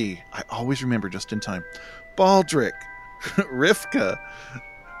 Dusky, I always remember just in time, Baldric, Rivka,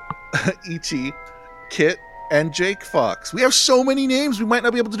 Ichi, Kit, and Jake Fox. We have so many names, we might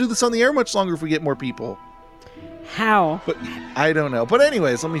not be able to do this on the air much longer if we get more people. How? But I don't know. But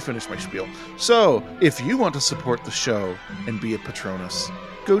anyways, let me finish my spiel. So, if you want to support the show and be a Patronus,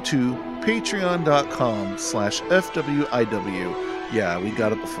 go to patreon.com/FWIW. Yeah, we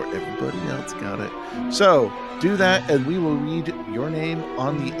got it before everybody else got it. So, do that and we will read your name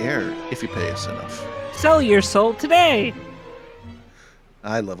on the air if you pay us enough. Sell your soul today.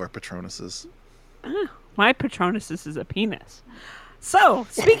 I love our Patronuses. My Patronus is a penis. So,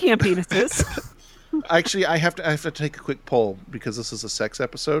 speaking of penises... Actually, I have to take a quick poll because this is a sex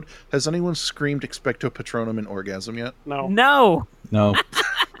episode. Has anyone screamed Expecto Patronum in orgasm yet? No. No. No.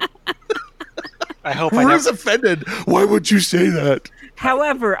 I hope Who's offended? Why would you say that?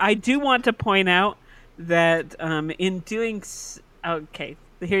 However, I do want to point out that in doing... Okay,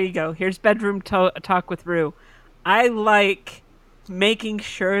 here you go. Here's Bedroom Talk with Rue. I like making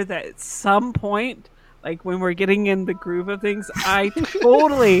sure that at some point, like when we're getting in the groove of things, I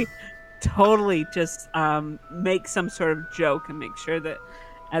totally just make some sort of joke and make sure that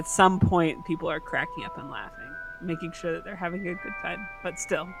at some point people are cracking up and laughing, making sure that they're having a good time. But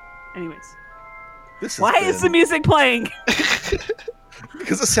still, anyways. Why is the music playing?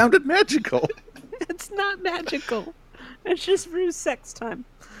 Because it sounded magical. It's not magical. It's just Rue's sex time.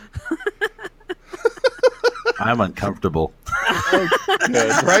 I'm uncomfortable. Good.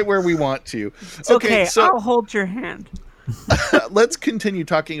 Right where we want to. Okay, so I'll hold your hand. let's continue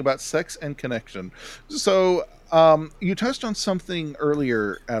talking about sex and connection. So, you touched on something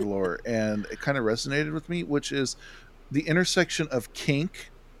earlier, Adalor, and it kind of resonated with me, which is the intersection of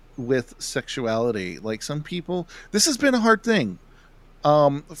kink with sexuality. Like some people, this has been a hard thing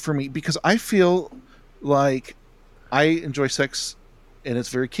for me because I feel like I enjoy sex and it's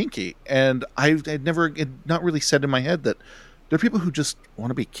very kinky, and I'd never not really said in my head that there are people who just want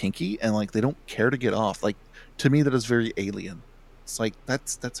to be kinky and like they don't care to get off. Like, to me, that is very alien. It's like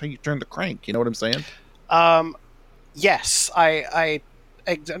that's how you turn the crank. You know what I'm saying? Yes, I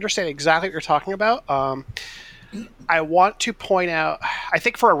understand exactly what you're talking about. I want to point out, I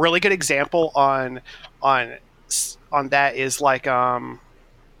think for a really good example on that is like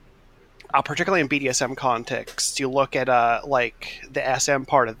particularly in BDSM context, you look at like the SM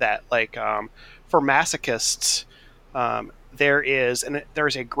part of that. Like for masochists, there is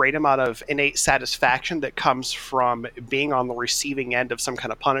a great amount of innate satisfaction that comes from being on the receiving end of some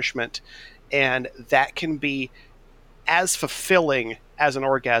kind of punishment, and that can be as fulfilling as an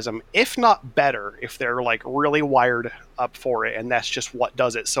orgasm, if not better, if they're like really wired up for it, and that's just what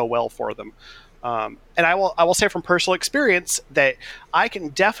does it so well for them. And I will say from personal experience that I can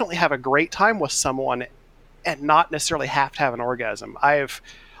definitely have a great time with someone and not necessarily have to have an orgasm. I've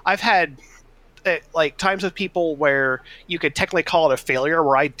had like times with people where you could technically call it a failure,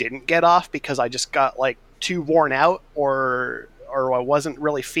 where I didn't get off because I just got like too worn out or or I wasn't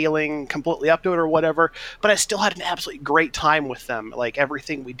really feeling completely up to it or whatever, but I still had an absolutely great time with them. Like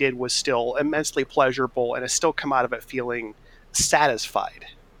everything we did was still immensely pleasurable, and I still come out of it feeling satisfied.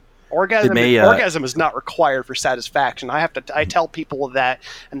 Orgasm is not required for satisfaction. I tell people that,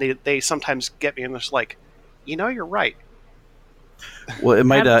 and they sometimes get me and they're just like, you're right. Well, it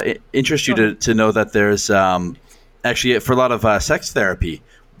might interest you to know that there's actually, for a lot of sex therapy,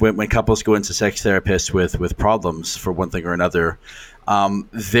 when couples go into sex therapists with problems for one thing or another,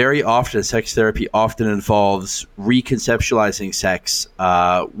 very often sex therapy often involves reconceptualizing sex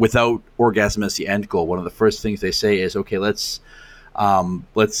without orgasm as the end goal. One of the first things they say is, okay, let's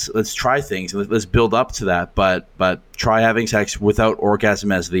try things. Let's build up to that, but try having sex without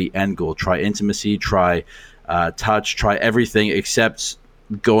orgasm as the end goal. Try intimacy, try touch, try everything except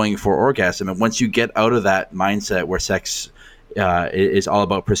going for orgasm. And once you get out of that mindset where sex is all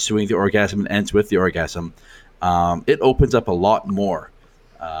about pursuing the orgasm and ends with the orgasm, it opens up a lot more.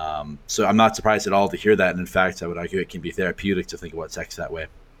 So I'm not surprised at all to hear that. And in fact, I would argue it can be therapeutic to think about sex that way.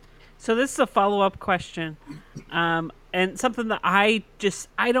 So this is a follow-up question, and something that I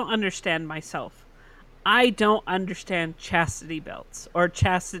don't understand myself. I don't understand chastity belts or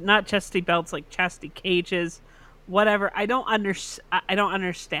not chastity belts, like chastity cages, whatever. I don't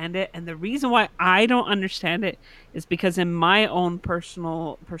understand it, and the reason why I don't understand it is because in my own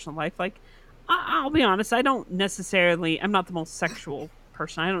personal life, like I'll be honest, I'm not the most sexual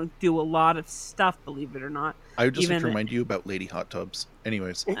person. I don't do a lot of stuff, believe it or not. I would just like to remind you about lady hot tubs.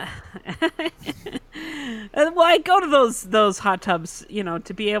 Anyways. Well, I go to those hot tubs,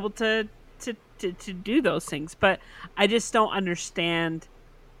 to be able to do those things, but I just don't understand.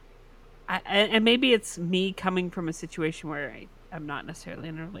 And maybe it's me coming from a situation where I'm not necessarily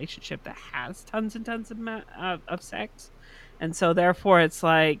in a relationship that has tons and tons of sex, and so therefore it's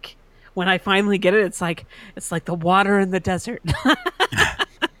like when I finally get it, it's like the water in the desert.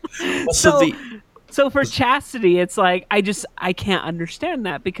 So for chastity, it's like I can't understand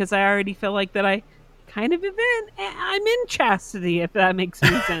that because I already feel like that I'm in chastity, if that makes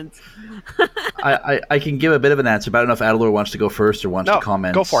any sense. I can give a bit of an answer, but I don't know if Adler wants to go first or wants to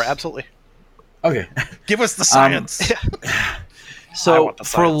comment. Go for it, absolutely. Okay. Give us the science. So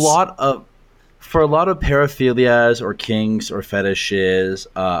for a lot of paraphilias or kinks or fetishes,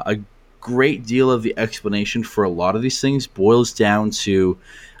 a great deal of the explanation for a lot of these things boils down to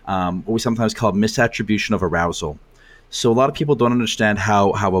what we sometimes call misattribution of arousal. So a lot of people don't understand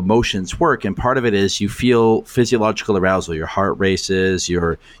how emotions work, and part of it is you feel physiological arousal. Your heart races,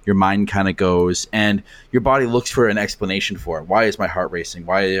 your mind kind of goes, and your body looks for an explanation for it. Why is my heart racing?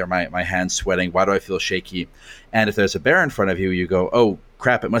 Why are my hands sweating? Why do I feel shaky? And if there's a bear in front of you, you go, oh,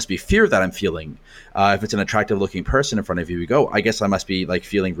 crap, it must be fear that I'm feeling. If it's an attractive looking person in front of you, you go, I guess I must be like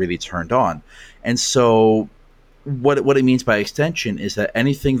feeling really turned on. And so what it means by extension is that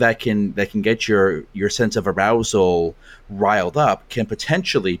anything that can get your sense of arousal riled up can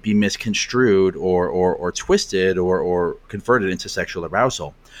potentially be misconstrued or twisted or converted into sexual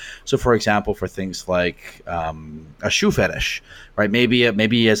arousal. So, for example, for things like a shoe fetish, right?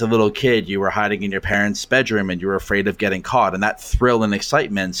 Maybe as a little kid you were hiding in your parents' bedroom and you were afraid of getting caught, and that thrill and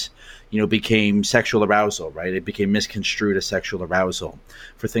excitement, became sexual arousal, right? It became misconstrued as sexual arousal.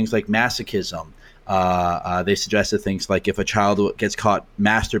 For things like masochism, they suggested things like if a child gets caught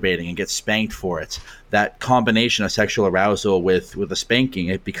masturbating and gets spanked for it, that combination of sexual arousal with a spanking,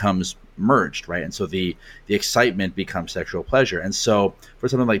 it becomes merged, right? And so the excitement becomes sexual pleasure. And so for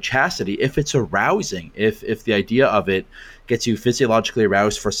something like chastity, if it's arousing, if the idea of it gets you physiologically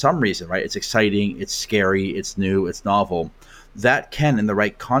aroused for some reason, right? It's exciting, it's scary, it's new, it's novel, that can, in the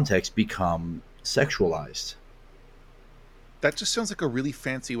right context, become sexualized. That just sounds like a really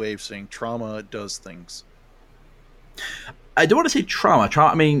fancy way of saying trauma does things. I don't want to say trauma.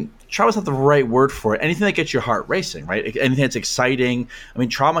 Trauma's not the right word for it. Anything that gets your heart racing, right? Anything that's exciting.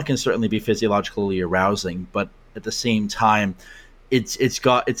 Trauma can certainly be physiologically arousing, but at the same time, it's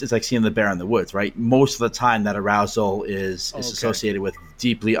like seeing the bear in the woods, right? Most of the time, that arousal is associated with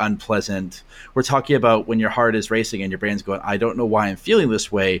deeply unpleasant. We're talking about when your heart is racing and your brain's going, I don't know why I'm feeling this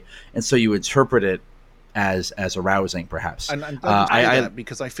way, and so you interpret it as arousing, perhaps. And I'm glad you say that,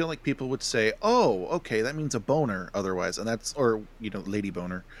 because I feel like people would say, oh, okay, that means a boner otherwise, and that's, or lady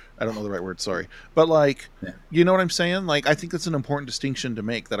boner. I don't know the right word, sorry. But you know what I'm saying? I think that's an important distinction to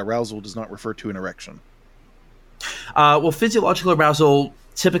make, that arousal does not refer to an erection. Well, physiological arousal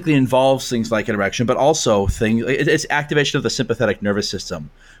typically involves things like an erection, but also it's activation of the sympathetic nervous system,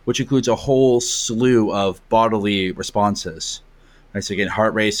 which includes a whole slew of bodily responses. Right, so again,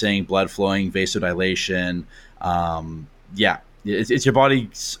 heart racing, blood flowing, vasodilation. It's your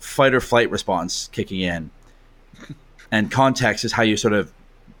body's fight or flight response kicking in. and context is how you sort of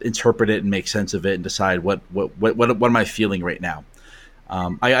interpret it and make sense of it and decide what am I feeling right now.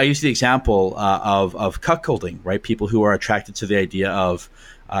 I use the example of cuckolding, right? People who are attracted to the idea of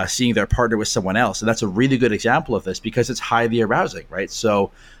seeing their partner with someone else, and that's a really good example of this because it's highly arousing, right?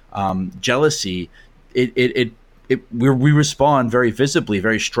 So jealousy, we respond very visibly,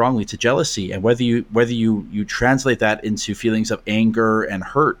 very strongly to jealousy, and whether you translate that into feelings of anger and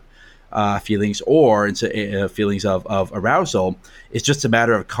hurt feelings or into feelings of arousal, it's just a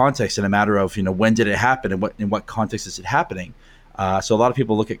matter of context and a matter of when did it happen and in what context is it happening. So a lot of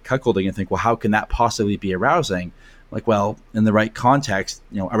people look at cuckolding and think, well, how can that possibly be arousing? Like, well, in the right context,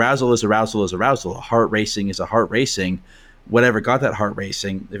 arousal is arousal is arousal. Heart racing is a heart racing. Whatever got that heart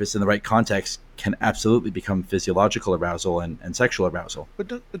racing, if it's in the right context, can absolutely become physiological arousal and sexual arousal.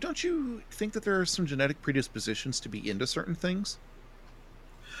 But don't you think that there are some genetic predispositions to be into certain things?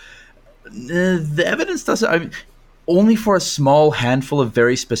 The evidence doesn't. Only for a small handful of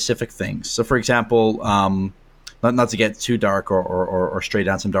very specific things. So, for example, not to get too dark or stray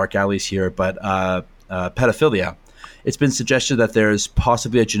down some dark alleys here, but pedophilia. It's been suggested that there's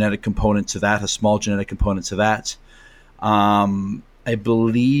possibly a genetic component to that, a small genetic component to that. I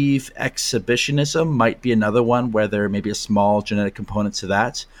believe exhibitionism might be another one where there may be a small genetic component to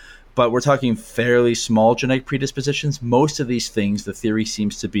that. But we're talking fairly small genetic predispositions. Most of these things, the theory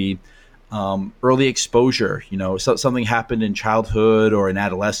seems to be early exposure. Something happened in childhood or in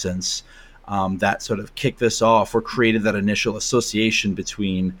adolescence that sort of kicked this off or created that initial association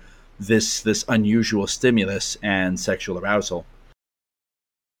between this unusual stimulus and sexual arousal.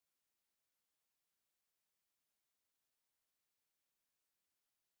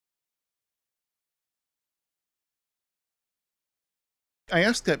 I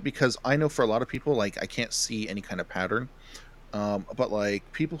ask that because I know for a lot of people, like, I can't see any kind of pattern. But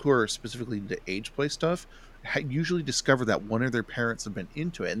like people who are specifically into age play stuff usually discover that one of their parents have been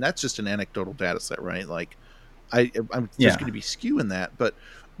into it, and that's just an anecdotal data set, right? Like, I'm just going to be skewing that, but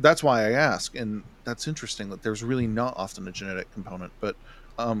that's why I ask, and that's interesting that there's really not often a genetic component. But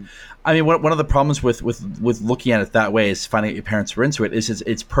I mean, one of the problems with looking at it that way is finding out your parents were into it is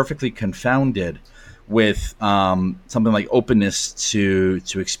it's perfectly confounded with something like openness to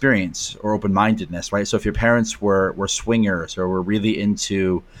experience or open-mindedness, right? So if your parents were swingers or were really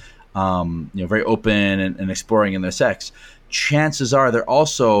into very open and exploring in their sex, chances are they're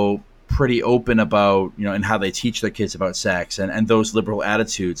also pretty open about and how they teach their kids about sex and those liberal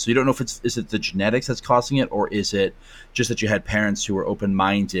attitudes. So you don't know if is it the genetics that's causing it, or is it just that you had parents who were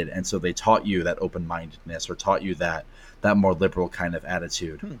open-minded and so they taught you that open-mindedness or taught you that more liberal kind of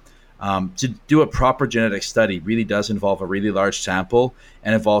attitude. To do a proper genetic study really does involve a really large sample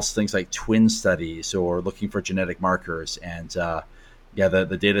and involves things like twin studies or looking for genetic markers. And the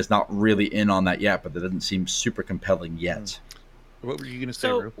data is not really in on that yet, but that doesn't seem super compelling yet. What were you going to say,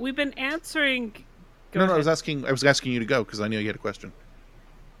 So Rue? we've been answering. No, I was asking you to go because I knew you had a question.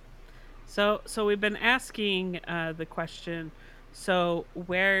 So we've been asking the question. So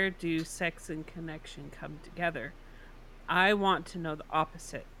where do sex and connection come together? I want to know the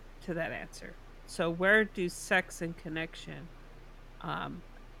opposite to that answer. So where do sex and connection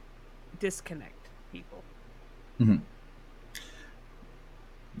disconnect people? Mm-hmm.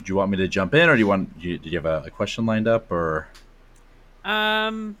 Do you want me to jump in, or did you have a question lined up, or?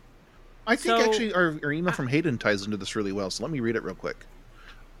 I think actually our email from Hayden ties into this really well, so let me read it real quick.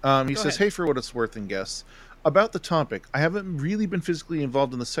 He says, "Hey, for what it's worth, and guests. About the topic, I haven't really been physically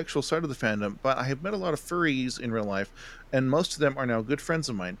involved in the sexual side of the fandom, but I have met a lot of furries in real life, and most of them are now good friends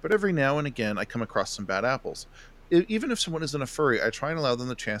of mine. But every now and again, I come across some bad apples. Even if someone isn't a furry, I try and allow them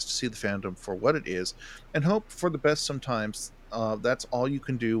the chance to see the fandom for what it is, and hope for the best sometimes. That's all you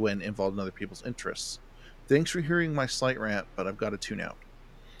can do when involved in other people's interests. Thanks for hearing my slight rant, but I've got to tune out."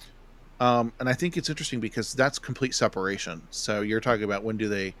 And I think it's interesting because that's complete separation. So you're talking about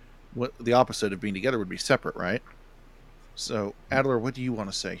what the opposite of being together would be separate, right? So, Adler, what do you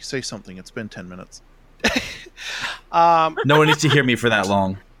want to say? Say something. It's been 10 minutes. No one needs to hear me for that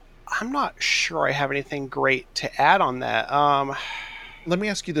long. I'm not sure I have anything great to add on that. Let me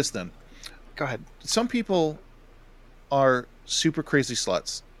ask you this then. Go ahead. Some people are super crazy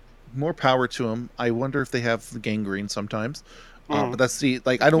sluts. More power to them. I wonder if they have the gangrene sometimes. But that's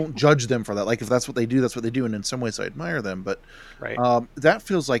I don't judge them for that. Like, if that's what they do, that's what they do. And in some ways I admire them. But that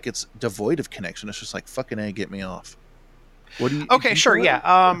feels like it's devoid of connection. It's just like, fucking A, get me off. What do you... Okay, sure, yeah.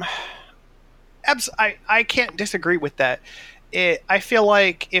 I can't disagree with that. I feel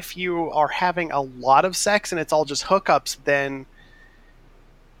like if you are having a lot of sex and it's all just hookups, then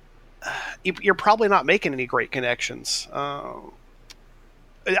you're probably not making any great connections.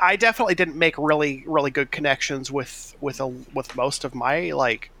 I definitely didn't make really good connections with most of my,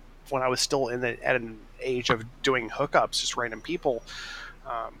 like, when I was still at an age of doing hookups, just random people.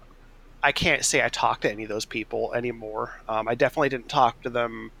 I can't say I talked to any of those people anymore. I definitely didn't talk to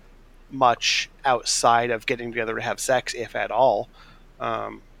them much outside of getting together to have sex, if at all.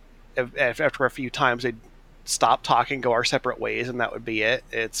 After a few times, they'd stop talking, go our separate ways, and that would be it.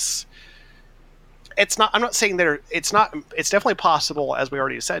 It's not. I'm not saying that it's not. It's definitely possible, as we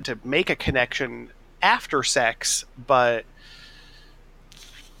already said, to make a connection after sex, but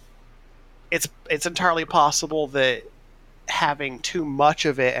it's entirely possible that having too much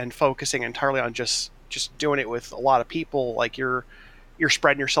of it and focusing entirely on just doing it with a lot of people, like you're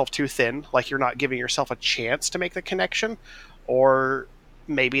spreading yourself too thin, like you're not giving yourself a chance to make the connection, or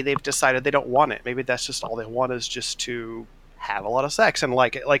maybe they've decided they don't want it. Maybe that's just all they want, is just to have a lot of sex. And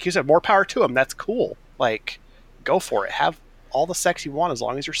like you said, more power to them. That's cool. Like, go for it. Have all the sex you want as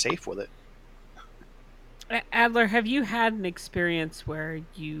long as you're safe with it. Adler, have you had an experience where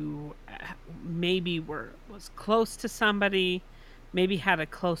you maybe was close to somebody, maybe had a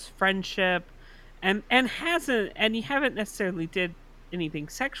close friendship, and you haven't necessarily did anything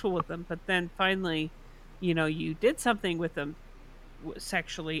sexual with them, but then finally, you did something with them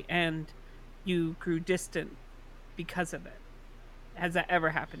sexually and you grew distant because of it? Has that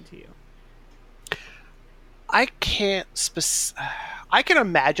ever happened to you? I can't I can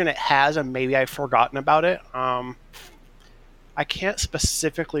imagine it has, and maybe I've forgotten about it. I can't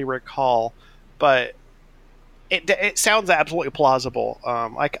specifically recall, but it sounds absolutely plausible.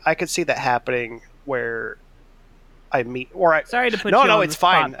 I could see that happening where I meet, or sorry to put you on no, it's the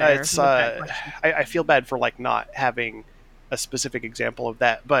spot fine. there It's with that question. I feel bad for like not having a specific example of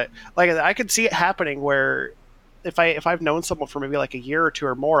that, but like I could see it happening where if I've known someone for maybe like a year or two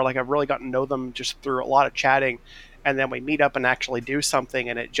or more, like I've really gotten to know them just through a lot of chatting, and then we meet up and actually do something,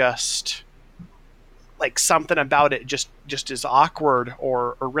 and it just, like, something about it just is awkward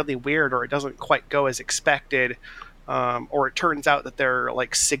or really weird, or it doesn't quite go as expected, or it turns out that they're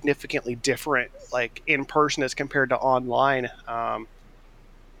like significantly different, like in person as compared to online.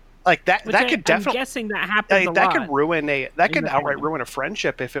 Like that could definitely. I'm guessing that happens a that lot. Could outright ruin a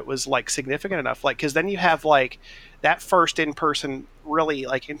friendship if it was like significant enough. Like, because then you have like that first in-person really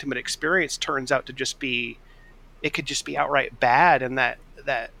like intimate experience turns out to just be, it could just be outright bad, and that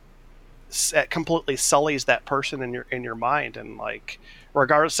completely sullies that person in your mind. And like,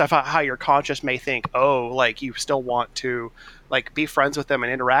 regardless of how your conscience may think, oh, like you still want to like be friends with them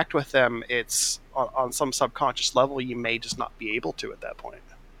and interact with them, it's on some subconscious level you may just not be able to at that point.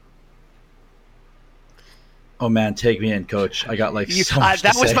 Oh man, take me in, Coach. I got like so much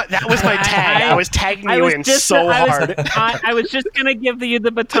that to was say. that was my tag. I was tagging you in so hard. I was just gonna give you the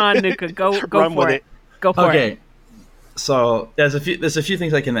baton, Nuka. Go Run for with it. Go for it. Okay, so there's a few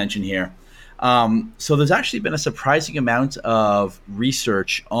things I can mention here. So there's actually been a surprising amount of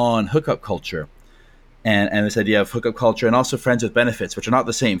research on hookup culture, and this idea of hookup culture, and also friends with benefits, which are not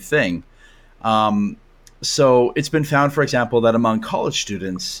the same thing. So it's been found, for example, that among college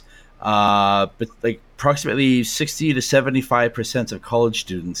students, but like approximately 60 to 75% of college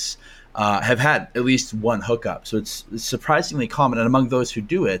students have had at least one hookup. So it's surprisingly common, and among those who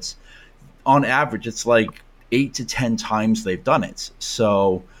do it, on average, it's like 8 to 10 times they've done it.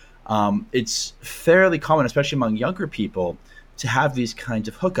 So it's fairly common, especially among younger people, to have these kinds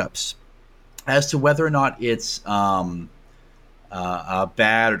of hookups. As to whether or not it's bad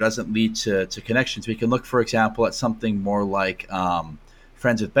or doesn't lead to connections, we can look, for example, at something more like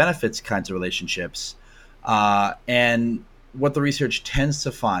friends with benefits kinds of relationships. And what the research tends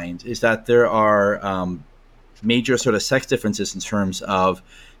to find is that there are major sort of sex differences in terms of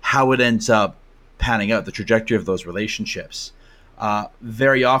how it ends up panning out, the trajectory of those relationships.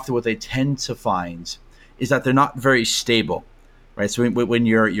 Very often what they tend to find is that they're not very stable, right? So when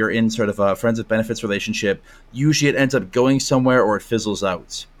you're in sort of a friends with benefits relationship, usually it ends up going somewhere or it fizzles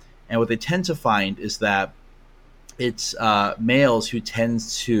out. And what they tend to find is that it's males who tend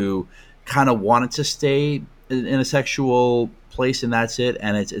to kind of want it to stay in a sexual place and that's it,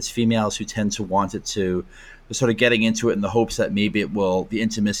 and it's females who tend to want it to sort of getting into it in the hopes that maybe the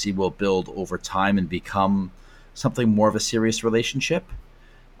intimacy will build over time and become something more of a serious relationship.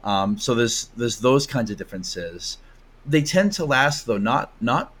 So there's those kinds of differences. They tend to last, though,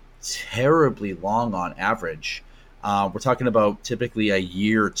 not terribly long on average. We're talking about typically a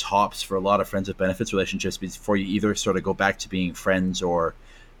year tops for a lot of friends with benefits relationships before you either sort of go back to being friends or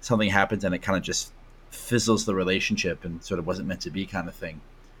something happens and it kind of just fizzles the relationship and sort of wasn't meant to be kind of thing.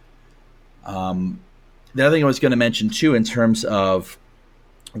 The other thing I was going to mention too, in terms of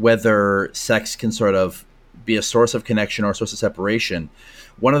whether sex can sort of be a source of connection or a source of separation.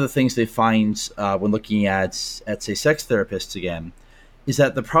 One of the things they find when looking at say sex therapists again is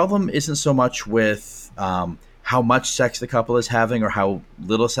that the problem isn't so much with how much sex the couple is having or how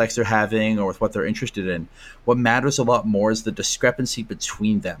little sex they're having or with what they're interested in. What matters a lot more is the discrepancy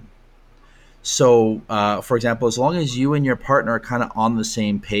between them. So, for example, as long as you and your partner are kind of on the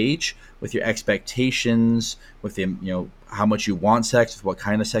same page with your expectations, with the, how much you want sex, with what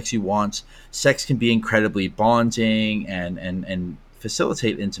kind of sex you want, sex can be incredibly bonding and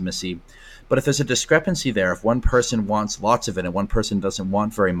facilitate intimacy. But if there's a discrepancy there, if one person wants lots of it and one person doesn't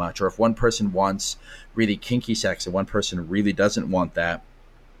want very much, or if one person wants really kinky sex and one person really doesn't want that,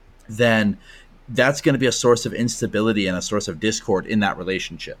 then that's going to be a source of instability and a source of discord in that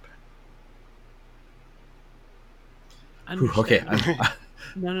relationship. Okay.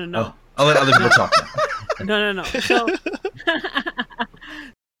 No. Oh, I'll let other people talk now. No. So,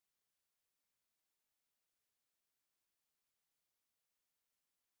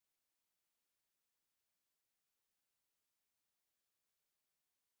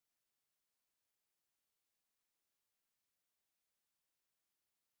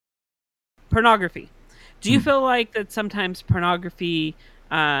 pornography. Do you feel like that sometimes pornography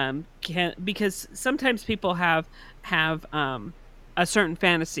can, because sometimes people have a certain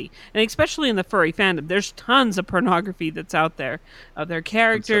fantasy, and especially in the furry fandom, there's tons of pornography that's out there of their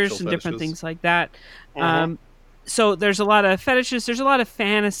characters and different things like that. So there's a lot of fetishes, there's a lot of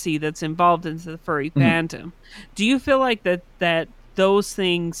fantasy that's involved in the furry fandom. Do you feel like that those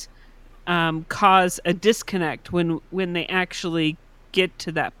things cause a disconnect when they actually get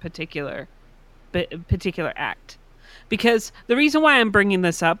to that particular act? Because the reason why I'm bringing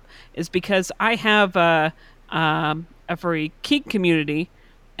this up is because I have a furry kink community,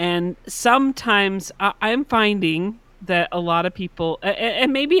 and sometimes I'm finding that a lot of people,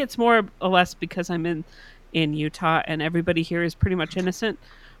 and maybe it's more or less because I'm in Utah and everybody here is pretty much innocent.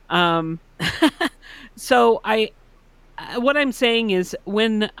 So what I'm saying is,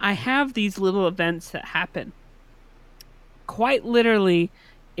 when I have these little events that happen, quite literally,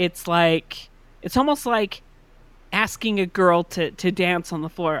 it's almost like asking a girl to dance on the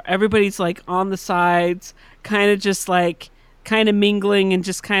floor. Everybody's like on the sides, kind of mingling and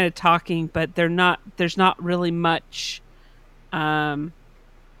just kind of talking, but there's not really much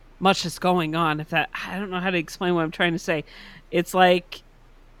that's going on. I don't know how to explain what I'm trying to say. It's like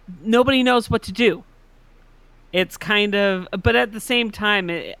nobody knows what to do. It's kind of, but at the same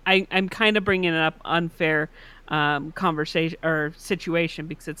time, I'm kind of bringing it up unfair conversation or situation,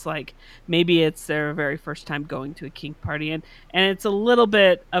 because it's like maybe it's their very first time going to a kink party, and it's a little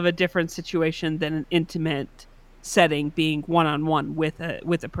bit of a different situation than an intimate setting, being one-on-one with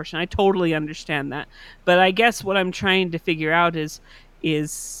a person. I totally understand that, but I guess what I'm trying to figure out is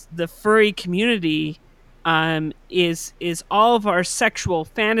the furry community is all of our sexual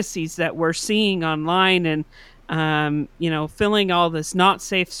fantasies that we're seeing online and filling all this not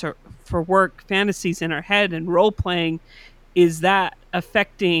safe for work fantasies in our head and role playing, is that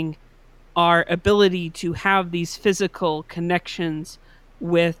affecting our ability to have these physical connections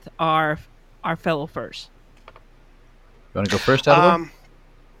with our fellow furs? You want to go first, Adela?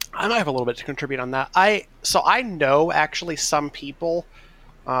 I might have a little bit to contribute on that. I know actually some people.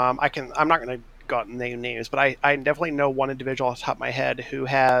 I'm not going to go out and name names, but I definitely know one individual off the top of my head who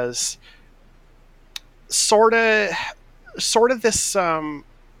has sort of this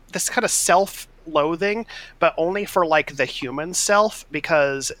this kind of self-loathing, but only for like the human self,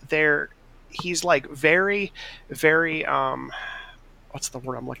 because he's like very, very what's the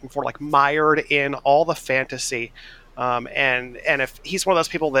word I'm looking for? Like mired in all the fantasy. And if he's one of those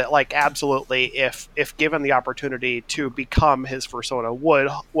people that like absolutely, if given the opportunity to become his persona, would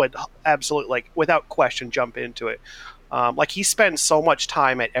absolutely, like without question, jump into it. Like he spends so much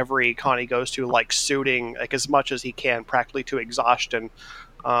time at every con he goes to, like suiting like as much as he can, practically to exhaustion,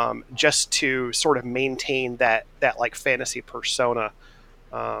 just to sort of maintain that like fantasy persona.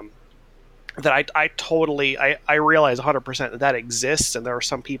 That I totally realize 100% that exists, and there are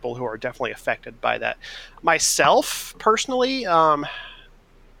some people who are definitely affected by that. Myself personally,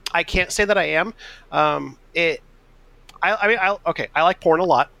 I can't say that I am. I like porn a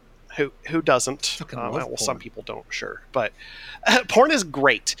lot. Who doesn't? Well, some people don't, sure, but porn is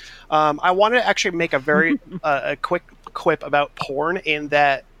great. I want to actually make a very a quick quip about porn, in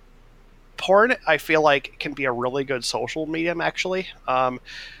that porn, I feel like, can be a really good social medium. Actually,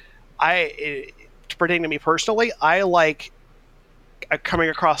 pertaining to me personally, I like coming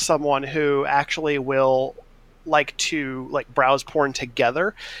across someone who actually will like to like browse porn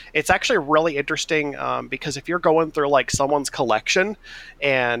together, it's actually really interesting because if you're going through like someone's collection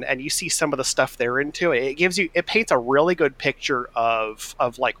and you see some of the stuff they're into, it paints a really good picture of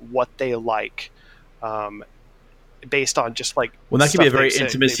like what they like. Based on just like that could be a very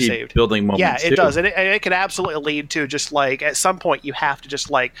intimacy building moment. Yeah, it too. does, and it can absolutely lead to just like at some point you have to just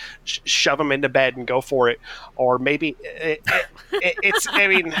like shove them into bed and go for it, or maybe it's. I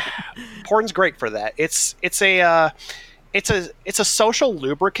mean, porn's great for that. It's a social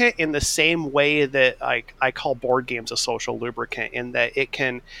lubricant in the same way that I call board games a social lubricant, in that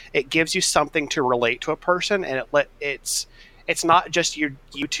it gives you something to relate to a person, and it's not just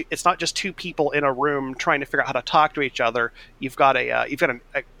it's not just two people in a room trying to figure out how to talk to each other. You've got an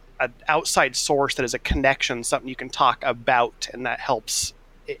outside source that is a connection, something you can talk about, and that helps.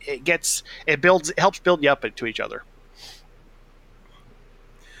 It helps build you up to each other.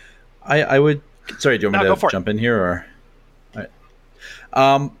 I would. Sorry, do you want me to jump in here, or? All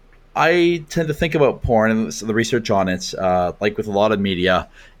right. I tend to think about porn and the research on it, like with a lot of media,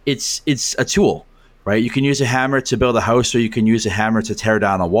 it's a tool. Right, you can use a hammer to build a house, or you can use a hammer to tear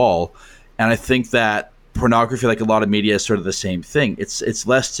down a wall. And I think that pornography, like a lot of media, is sort of the same thing. It's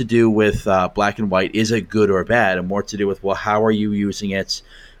less to do with black and white, is it good or bad, and more to do with, well, how are you using it,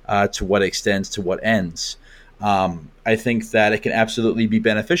 to what extent, to what ends. I think that it can absolutely be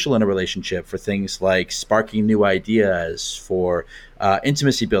beneficial in a relationship for things like sparking new ideas, for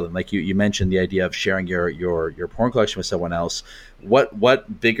intimacy building, like you mentioned, the idea of sharing your porn collection with someone else.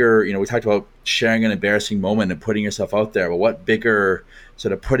 What bigger, we talked about sharing an embarrassing moment and putting yourself out there, but what bigger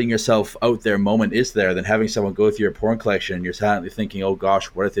sort of putting yourself out there moment is there than having someone go through your porn collection and you're silently thinking, oh gosh,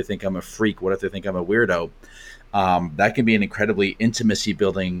 what if they think I'm a freak? What if they think I'm a weirdo? That can be an incredibly intimacy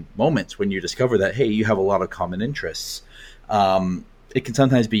building moment when you discover that, hey, you have a lot of common interests. It can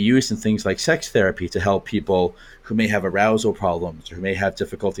sometimes be used in things like sex therapy to help people who may have arousal problems or who may have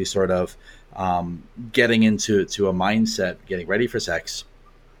difficulty sort of getting into a mindset, getting ready for sex.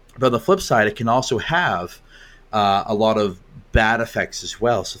 But on the flip side, it can also have a lot of bad effects as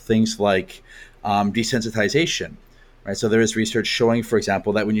well. So things like desensitization. Right, so there is research showing, for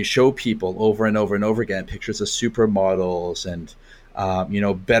example, that when you show people over and over and over again pictures of supermodels and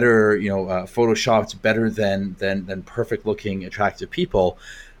better, photoshopped better than perfect looking attractive people,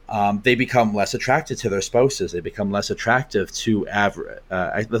 they become less attracted to their spouses. They become less attractive to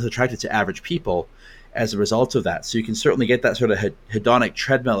average people as a result of that. So you can certainly get that sort of hedonic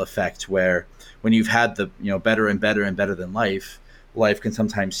treadmill effect, where when you've had the better and better and better than life can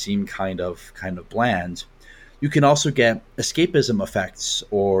sometimes seem kind of bland. You can also get escapism effects,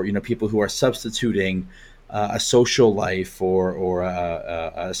 or people who are substituting a social life or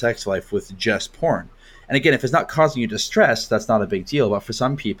a sex life with just porn. And again, if it's not causing you distress, that's not a big deal. But for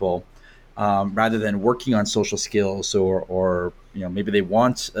some people, rather than working on social skills, or maybe they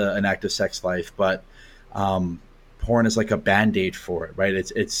want an active sex life, but porn is like a Band-Aid for it, right?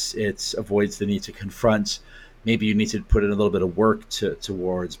 It's avoids the need to confront. Maybe you need to put in a little bit of work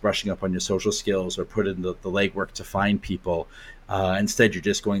towards brushing up on your social skills, or put in the legwork to find people. Instead, you're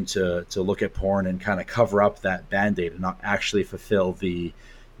just going to look at porn and kind of cover up that Band-Aid and not actually fulfill the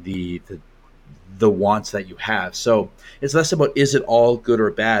wants that you have. So it's less about is it all good or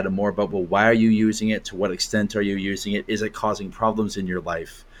bad, and more about, well, why are you using it? To what extent are you using it? Is it causing problems in your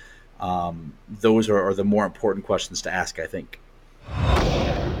life? Those are the more important questions to ask, I think.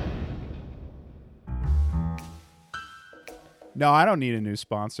 No, I don't need a new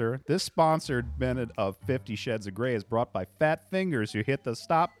sponsor. This sponsored minute of 50 Shades of Grey is brought by Fat Fingers, who hit the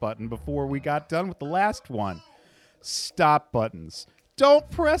stop button before we got done with the last one. Stop buttons. Don't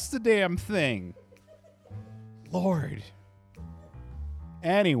press the damn thing. Lord.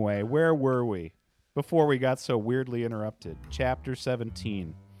 Anyway, where were we before we got so weirdly interrupted? Chapter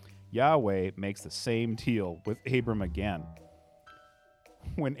 17. Yahweh makes the same deal with Abram again.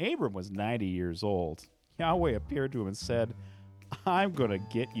 When Abram was 90 years old, Yahweh appeared to him and said, I'm going to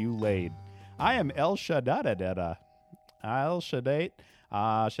get you laid. I am El Shaddai. El Shaddai.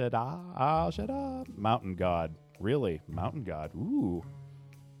 Shaddai. Mountain God. Really? Mountain God. Ooh.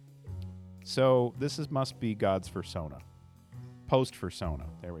 So this must be God's persona. Post-persona.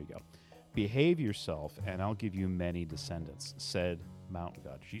 There we go. Behave yourself, and I'll give you many descendants, said Mountain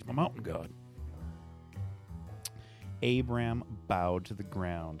God. She's my mountain God. Abram bowed to the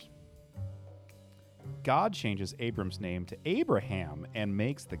ground. God changes Abram's name to Abraham and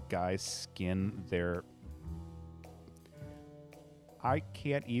makes the guy's skin their... I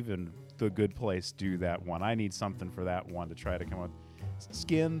can't even, The Good Place, do that one. I need something for that one to try to come up with.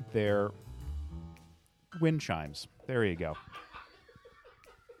 Skin their wind chimes. There you go.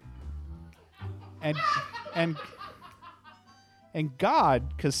 And And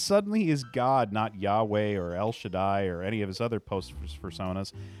God, because suddenly he is God, not Yahweh or El Shaddai or any of his other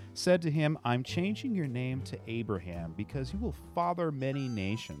post-personas, said to him, I'm changing your name to Abraham because you will father many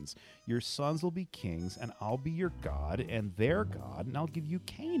nations. Your sons will be kings, and I'll be your God and their God, and I'll give you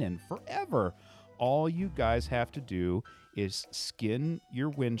Canaan forever. All you guys have to do is skin your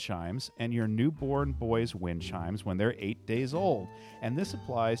wind chimes and your newborn boys' wind chimes when they're 8 days old. And this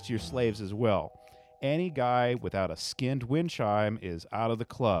applies to your slaves as well. Any guy without a skinned wind chime is out of the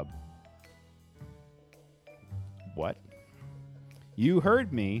club. What? You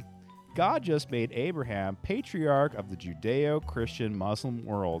heard me. God just made Abraham patriarch of the Judeo-Christian Muslim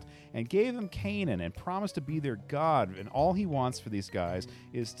world and gave them Canaan and promised to be their God, and all he wants for these guys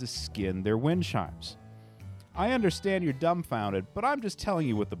is to skin their wind chimes. I understand you're dumbfounded, but I'm just telling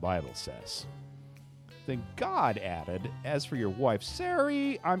you what the Bible says. Then God added, as for your wife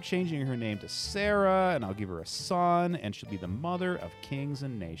Sarai, I'm changing her name to Sarah, and I'll give her a son, and she'll be the mother of kings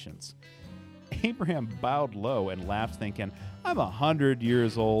and nations. Abraham bowed low and laughed, thinking, I'm 100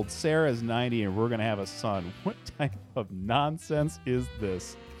 years old, Sarah's 90, and we're going to have a son. What type of nonsense is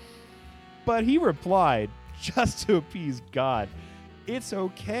this? But he replied, just to appease God, it's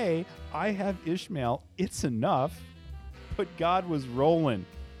okay, I have Ishmael, it's enough. But God was rolling.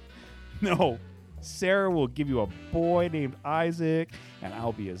 No, Sarah will give you a boy named Isaac, and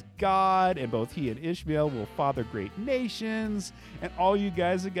I'll be his God, and both he and Ishmael will father great nations, and all you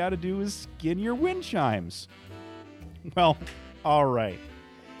guys have got to do is skin your wind chimes. Well, all right.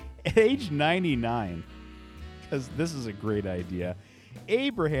 At age 99, because this is a great idea,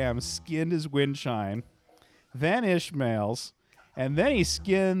 Abraham skinned his wind chime, then Ishmael's, and then he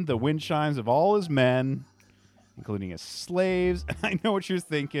skinned the wind chimes of all his men, including his slaves. And I know what you're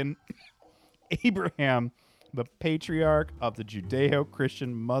thinking. Abraham, the patriarch of the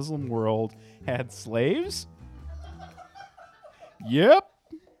Judeo-Christian Muslim world, had slaves? Yep.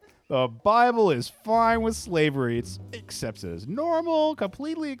 The Bible is fine with slavery. It accepts it as normal,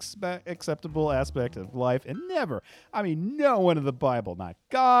 completely acceptable aspect of life, and never, no one in the Bible, not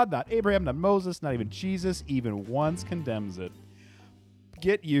God, not Abraham, not Moses, not even Jesus, even once condemns it.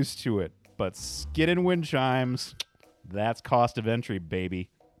 Get used to it. But skinning wind chimes, that's cost of entry, baby.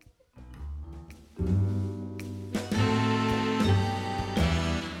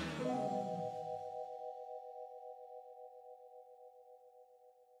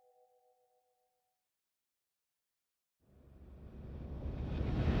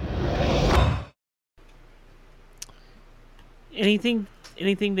 Anything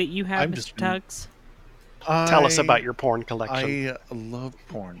that you have, Mr. Tuggs? Tell us about your porn collection. I love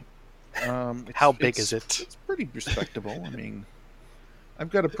porn. How big is it? It's pretty respectable. I've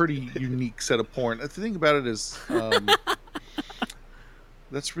got a pretty unique set of porn. The thing about it is,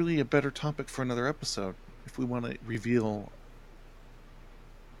 that's really a better topic for another episode if we want to reveal.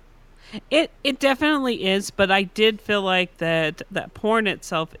 It definitely is, but I did feel like that porn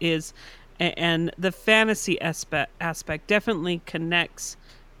itself is, and the fantasy aspect definitely connects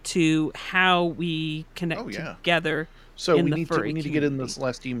to how we connect together. So in we the need furry to get in this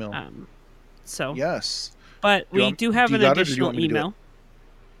last email. Yes, but we do have an additional email.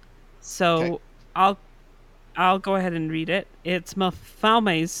 So okay. I'll go ahead and read it. It's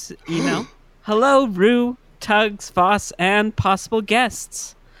Mafalme's email. Hello, Rue, Tuggs, Voss, and possible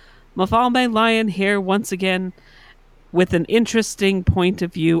guests. Mafalme Lion here once again with an interesting point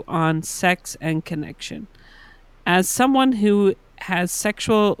of view on sex and connection. As someone who has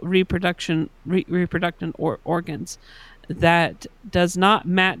sexual reproduction organs that does not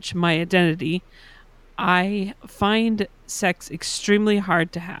match my identity, I find sex extremely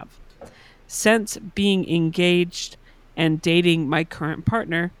hard to have. Since being engaged and dating my current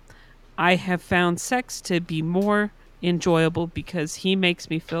partner, I have found sex to be more enjoyable because he makes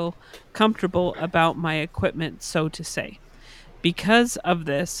me feel comfortable about my equipment, so to say. Because of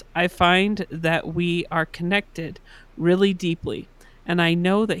this, I find that we are connected really deeply, and I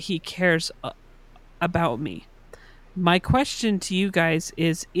know that he cares about me. My question to you guys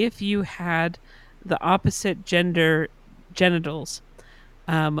is, if you had the opposite gender genitals,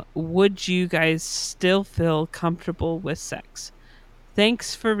 would you guys still feel comfortable with sex?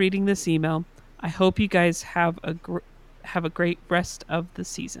 Thanks for reading this email. I hope you guys have a great rest of the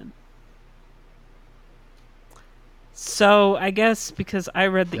season. So I guess because I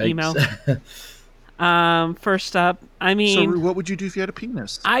read the email, first up, So what would you do if you had a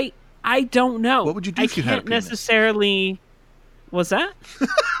penis? I don't know. What would you do if you had a penis? I can't necessarily. Was that?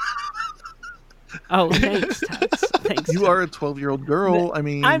 Oh, thanks, Tux. Thanks. You are a 12-year-old girl.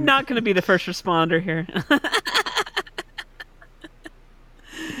 I'm not going to be the first responder here.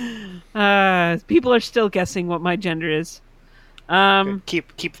 People are still guessing what my gender is.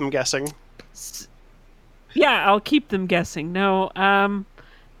 Keep them guessing. Yeah, I'll keep them guessing. No,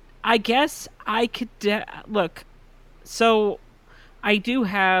 I guess I could look. So, I do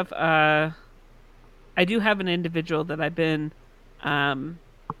have an individual that I've been I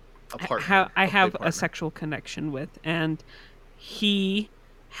have a sexual connection with, and he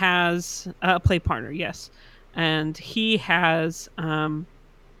has a play partner. Yes, and he has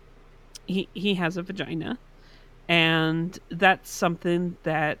he has a vagina, and that's something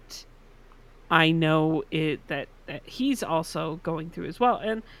that I know that he's also going through as well,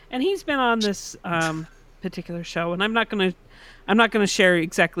 and he's been on this particular show, and I'm not gonna share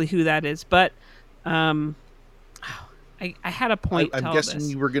exactly who that is, but I had a point. I'm guessing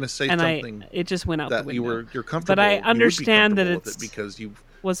you were going to say something. It just went out the that window. you're comfortable. But I understand that with it's it because you've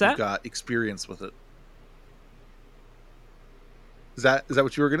that? got experience with it. Is that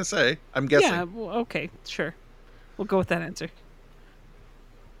what you were going to say? I'm guessing. Yeah. Well, okay. Sure. We'll go with that answer.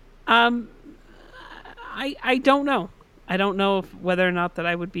 I don't know. I don't know whether or not that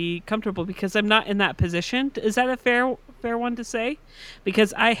I would be comfortable because I'm not in that position. Is that a fair one to say?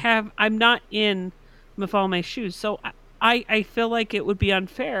 Because I'm not in Mafalme's shoes, so I feel like it would be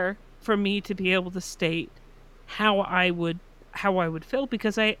unfair for me to be able to state how I would feel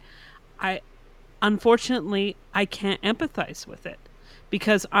because I unfortunately I can't empathize with it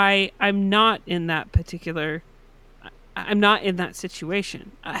because I'm not in that particular. I'm not in that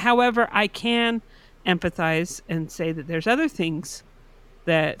situation. However, I can empathize and say that there's other things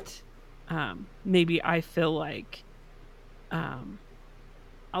that maybe I feel like I'll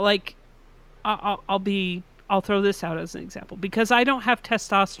throw this out as an example because I don't have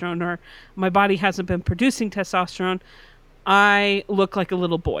testosterone or my body hasn't been producing testosterone. I look like a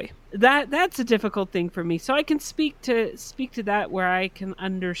little boy. That's a difficult thing for me. So I can speak to that where I can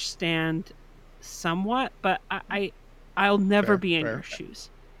understand somewhat, but I'll never be in your shoes.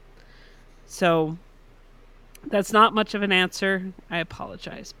 So that's not much of an answer. I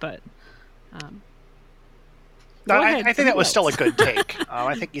apologize, but no, I think that was still a good take.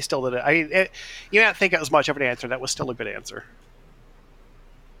 I think you still did it. You didn't think it was much of an answer. That was still a good answer.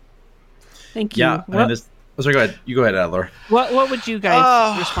 Thank you. Yeah. Sorry, go ahead. You go ahead, Adler. What would you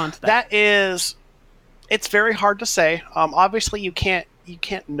guys respond to that? It's very hard to say. Obviously, you can't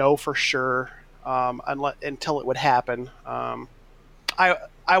know for sure until it would happen. I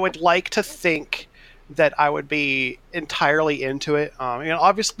would like to think that I would be entirely into it.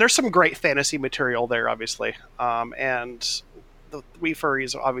 Obviously, there's some great fantasy material there, obviously. And we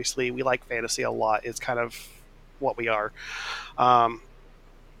furries, obviously, we like fantasy a lot. It's kind of what we are.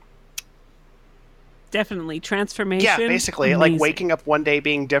 Definitely transformation. Yeah, basically, amazing. like waking up one day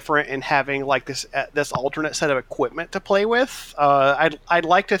being different and having like this alternate set of equipment to play with. I'd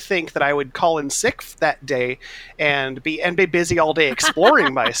like to think that I would call in sick that day and be busy all day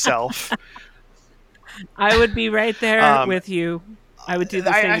exploring myself. I would be right there with you. I would do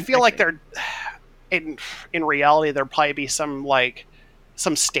the same. I feel like there, in reality, there'd probably be some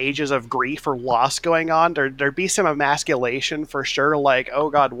stages of grief or loss going on. There'd be some emasculation for sure. Like, oh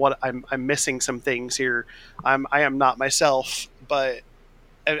God, what I'm missing some things here. I am not myself. But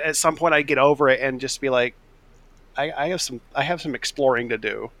at some point, I get over it and just be like, I have some exploring to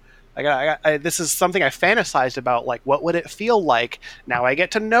do. This is something I fantasized about. Like, what would it feel like? Now I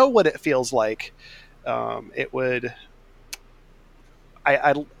get to know what it feels like. It would.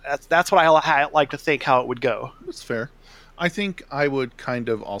 That's what I like to think how it would go. That's fair. I think I would kind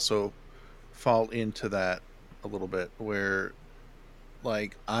of also fall into that a little bit where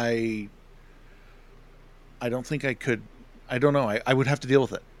like I don't think I could. I don't know. I would have to deal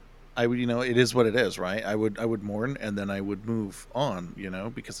with it. I would, it is what it is, right? I would mourn and then I would move on,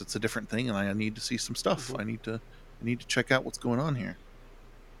 because it's a different thing and I need to see some stuff. Mm-hmm. I need to check out what's going on here.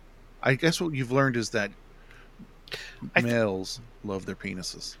 I guess what you've learned is that males love their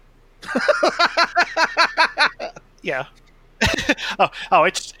penises. Yeah.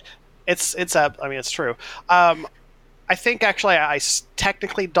 It's true. I think actually I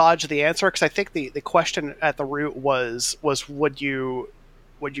technically dodged the answer because I think the question at the root was would you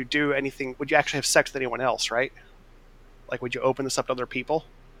do anything? Would you actually have sex with anyone else? Right? Like, would you open this up to other people?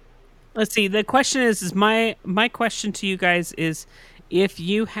 Let's see. The question is my question to you guys is, if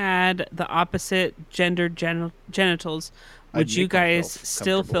you had the opposite gender genitals, would you guys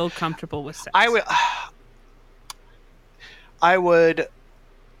still feel comfortable with sex? I would.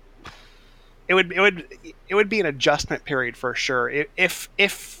 It would be an adjustment period for sure. If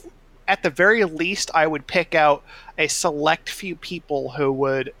at the very least, I would pick out a select few people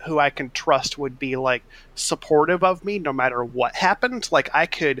who I can trust would be like supportive of me no matter what happened. Like I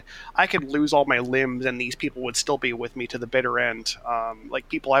could lose all my limbs and these people would still be with me to the bitter end. Like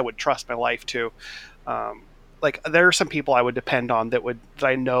people I would trust my life to. Like there are some people I would depend on that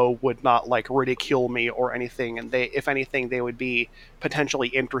I know would not like ridicule me or anything, and if anything, they would be potentially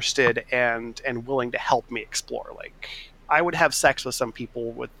interested and willing to help me explore. Like I would have sex with some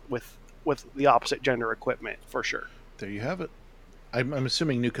people with the opposite gender equipment for sure. There you have it. I'm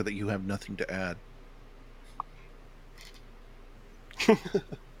assuming, Nuka, that you have nothing to add.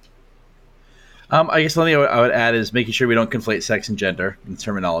 I guess the only thing I would add is making sure we don't conflate sex and gender in the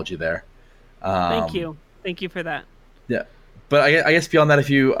terminology there. Thank you for that. Yeah, but I guess beyond that,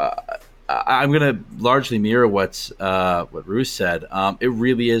 if you, I'm going to largely mirror what Roos said. It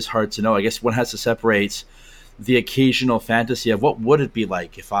really is hard to know. I guess one has to separate the occasional fantasy of what would it be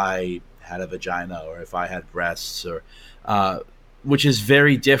like if I had a vagina or if I had breasts, or which is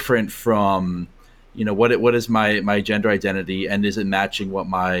very different from, what is my gender identity, and is it matching what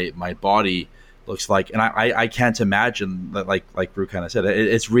my body looks like? And I can't imagine that, like Brew kind of said,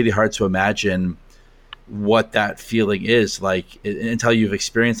 it's really hard to imagine what that feeling is like until you've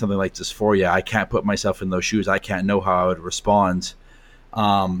experienced something like dysphoria. I can't put myself in those shoes. I can't know how I would respond.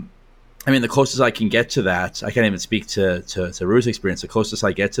 I mean, the closest I can get to that, I can't even speak to Rue's experience. The closest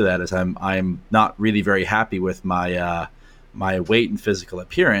I get to that is I'm not really very happy with my my weight and physical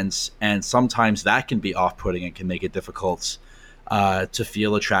appearance, and sometimes that can be off-putting and can make it difficult to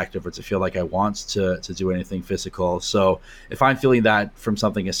feel attractive or to feel like I want to do anything physical. So if I'm feeling that from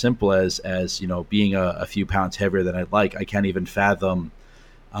something as simple as being a few pounds heavier than I'd like, I can't even fathom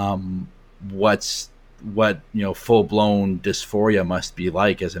what full-blown dysphoria must be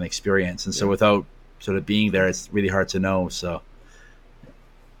like as an experience. And so without sort of being there, it's really hard to know. So,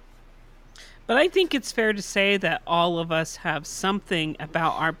 but I think it's fair to say that all of us have something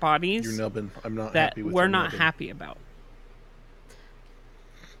about our bodies You're nubbin. I'm not that happy with we're your not nubbin. happy about.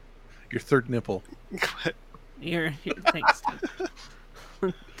 Your third nipple. Thanks,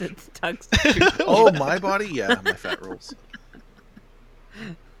 Doug. Oh, my body? Yeah, my fat rolls.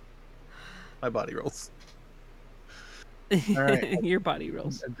 My body rolls. All right. Your body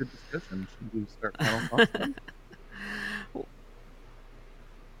rolls. A good discussion. Should we start final thoughts then?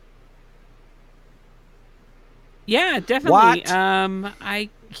 Yeah, definitely. What? I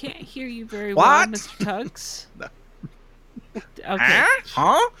can't hear you very well, What? Mr. Tuggs. No. Okay.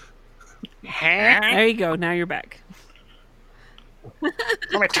 Huh? There you go. Now you're back. Let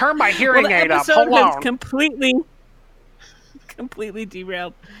me turn my hearing Well, the aid up. episode Hold has on. completely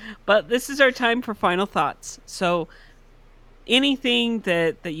derailed. But this is our time for final thoughts. So anything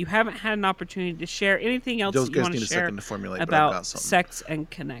that you haven't had an opportunity to share, anything else Those that you guys want need to a share second to formulate, but I've about got something. sex and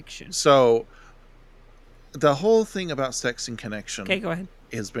connection. So, the whole thing about sex and connection. Okay, go ahead.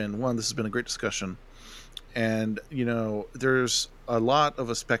 This has been a great discussion. And, there's a lot of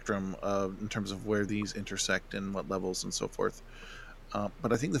a spectrum in terms of where these intersect and what levels and so forth.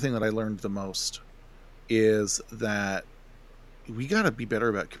 But I think the thing that I learned the most is that we got to be better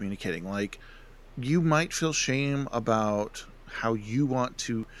about communicating. Like, you might feel shame about how you want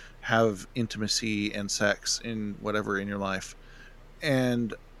to have intimacy and sex in whatever in your life.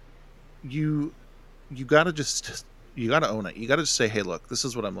 And you got to own it. You got to just say, hey, look, this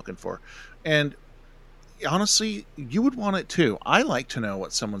is what I'm looking for. And honestly, you would want it too. I like to know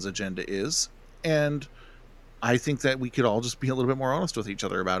what someone's agenda is, and I think that we could all just be a little bit more honest with each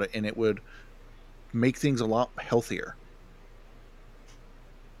other about it, and it would make things a lot healthier.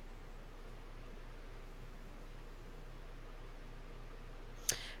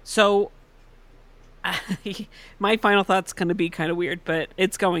 So my final thought's going to be kind of weird, but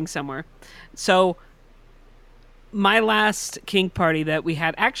it's going somewhere. So my last kink party that we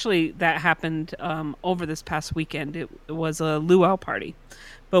had, actually that happened over this past weekend. It was a luau party.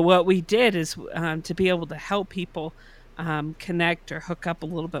 But what we did is to be able to help people connect or hook up a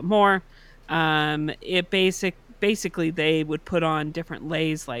little bit more. Basically they would put on different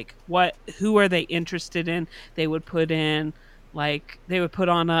lays, like who are they interested in? They would put on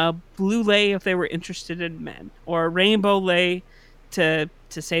a blue lay if they were interested in men, or a rainbow lay to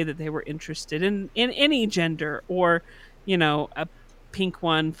say that they were interested in any gender, or a pink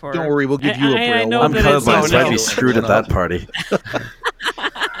one for. Don't worry, we'll give you a braille one. I'm colorblind, so I'd be screwed at that party.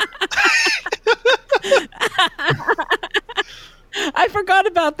 I forgot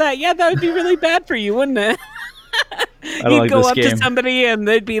about that. Yeah, that would be really bad for you, wouldn't it? You'd like go up to somebody and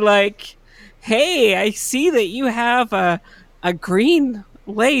they'd be like, "Hey, I see that you have a green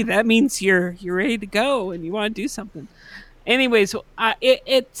lay. That means you're ready to go and you want to do something." Anyways,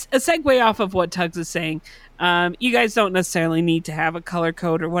 it's a segue off of what Tugs is saying. You guys don't necessarily need to have a color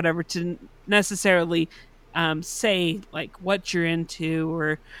code or whatever to necessarily say like what you're into,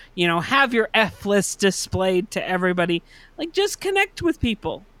 or have your F list displayed to everybody. Like, just connect with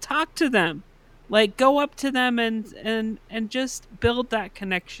people, talk to them, like go up to them and just build that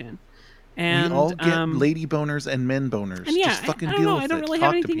connection. And we all get lady boners and men boners. And yeah, just fucking I don't deal know. with I don't it. really Talk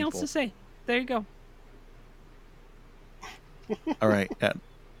have to anything else people. to say. There you go. All right,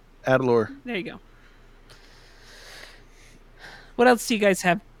 Adalor. There you go. What else do you guys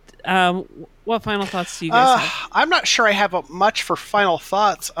have? What final thoughts do you guys have? I'm not sure I have much for final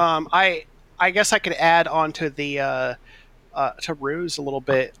thoughts. I guess I could add on to the to Ruse a little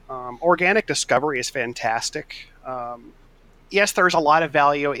bit. Organic discovery is fantastic. Yes, there's a lot of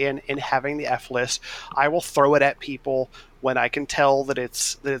value in having the F list. I will throw it at people when I can tell that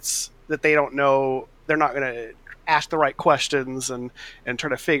that they don't know. They're not going to ask the right questions and try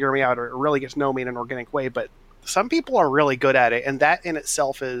to figure me out or really get to know me in an organic way. But some people are really good at it, and that in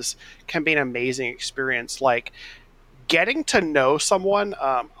itself can be an amazing experience. Like getting to know someone,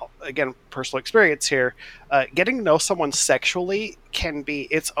 again, personal experience here, getting to know someone sexually can be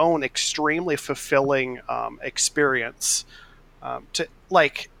its own extremely fulfilling experience. To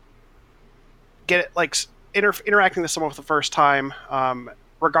like get it, like interacting with someone for the first time,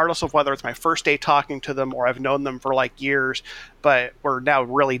 regardless of whether it's my first day talking to them or I've known them for like years, but we're now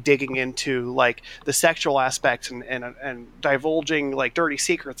really digging into like the sexual aspects and divulging like dirty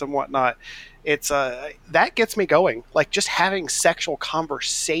secrets and whatnot. It's that gets me going. Like just having sexual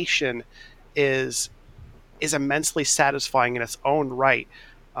conversation is immensely satisfying in its own right.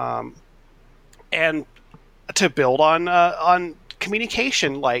 And to build on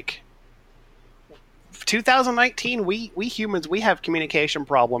communication, like 2019, we humans, we have communication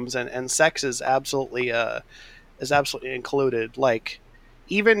problems, and sex is absolutely included. Like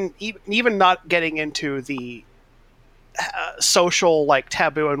even not getting into the social like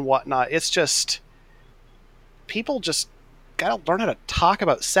taboo and whatnot, it's just people just gotta learn how to talk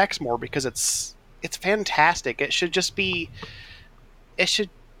about sex more, because it's fantastic. It should just be.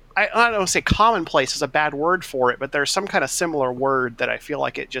 I don't want to say commonplace is a bad word for it, but there's some kind of similar word that I feel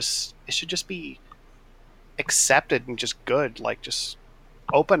like it should just be accepted and just good. Like just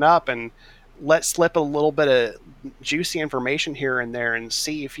open up and let slip a little bit of juicy information here and there and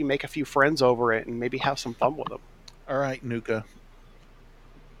see if you make a few friends over it and maybe have some fun with them. All right, Nuka.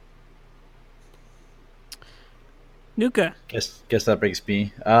 Guess that brings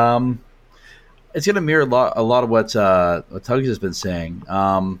me. It's going to mirror a lot of what Tugs has been saying.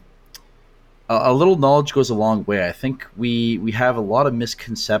 A little knowledge goes a long way. I think we have a lot of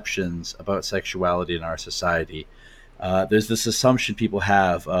misconceptions about sexuality in our society. There's this assumption people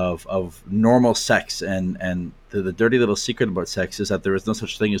have of normal sex, and the dirty little secret about sex is that there is no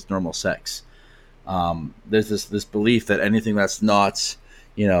such thing as normal sex. There's this belief that anything that's not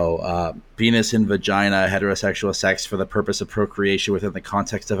penis and vagina, heterosexual sex for the purpose of procreation within the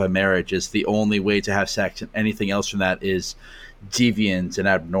context of a marriage is the only way to have sex, and anything else from that is deviant and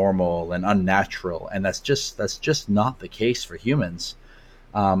abnormal and unnatural, and that's just not the case for humans.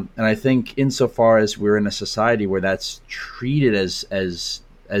 And I think insofar as we're in a society where that's treated as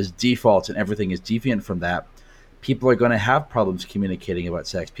default and everything is deviant from that, people are going to have problems communicating about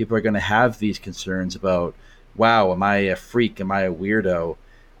sex. People are going to have these concerns about, wow, am I a freak? Am I a weirdo?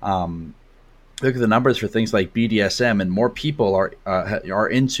 Look at the numbers for things like BDSM, and more people are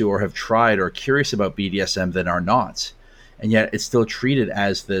into or have tried or curious about BDSM than are not. And yet it's still treated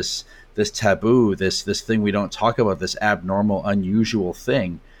as this taboo, this thing we don't talk about, this abnormal, unusual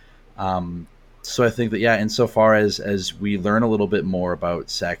thing. So I think that, yeah, insofar as we learn a little bit more about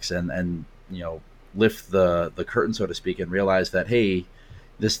sex and lift the curtain, so to speak, and realize that, hey,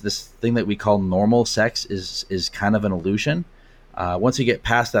 this thing that we call normal sex is kind of an illusion. Once you get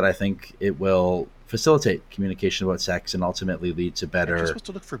past that, I think it will facilitate communication about sex and ultimately lead to better. You're supposed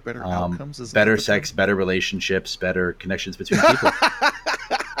to look for better outcomes. Better sex, better relationships, better connections between people.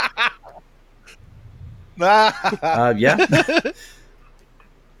 Yeah.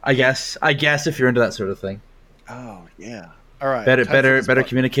 I guess if you're into that sort of thing. Oh yeah. All right. Better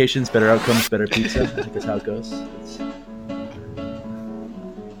communications, better outcomes, better pizza. I think that's how it goes.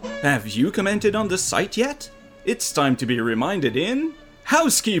 Have you commented on the site yet? It's time to be reminded in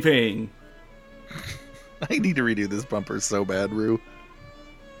housekeeping. I need to redo this bumper so bad, Rue.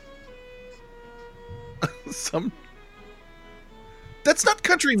 That's not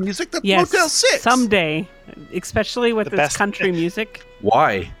country music. That's Motel 6. Someday, especially with this country music.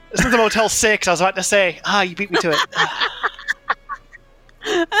 Why? This is the Motel 6. I was about to say, you beat me to it.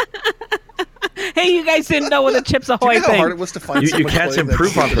 Hey, you guys didn't know what a Chips Do Ahoy you know how thing. hard it was to find You someone can't playing that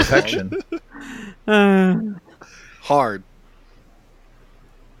improve on game? perfection. Hard.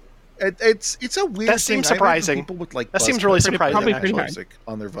 It's a weird. That thing. seems I imagine surprising. People with like That seems buzz really cuts surprising, playing actually. music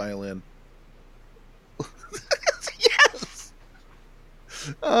on their violin. Yes.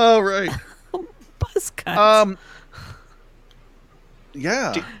 All right. Buzz cuts.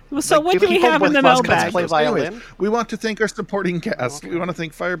 Yeah. So what do we have in the mailbag? Anyways, we want to thank our supporting cast. We want to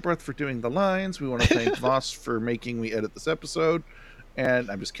thank Firebreath for doing the lines. We want to thank Voss for making me edit this episode.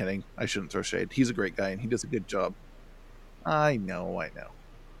 And I'm just kidding. I shouldn't throw shade. He's a great guy and he does a good job. I know.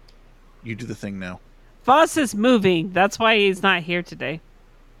 You do the thing now. Voss is moving. That's why he's not here today.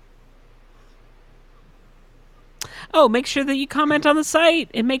 Oh, make sure that you comment on the site.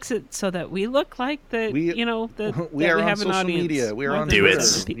 It makes it so that we look like that. We are on have social an audience. media. We are on Do Twitter.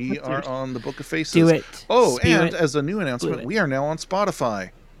 it. We are on the Book of Faces. Do it. Oh, Do and it. as a new Do announcement, it. we are now on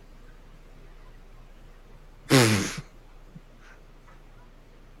Spotify.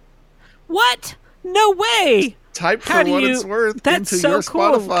 What? No way. Type How for do what you- it's worth That's into so your cool.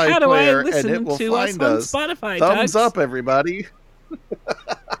 Spotify How do I player, listen and it will to us find on us. Spotify, Thumbs Tugs? up, everybody.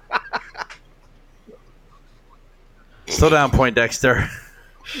 Slow down, Poindexter.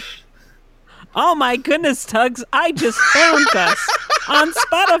 Oh my goodness, Tugs! I just found us on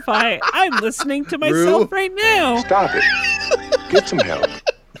Spotify. I'm listening to myself right now. Stop it. Get some help.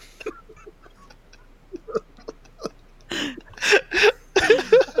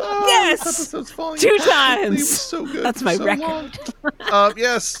 Yes, episode's falling 2 apart. It times. was so good That's for my so record. long.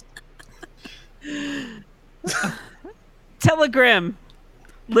 Yes. Telegram.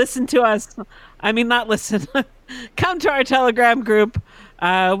 Listen to us. I mean, not listen. Come to our Telegram group.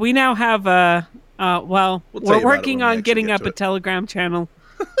 We now have a. We'll tell you we're about it working when we on actually getting get up to a it. Telegram channel.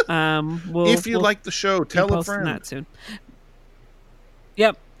 If you like the show, be tell a posting friend. that soon.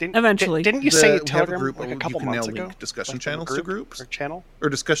 Yep. Didn't- Eventually. Didn't you We say have a Telegram group, like a you couple can now months link ago? discussion Like a channels to group groups or channel? or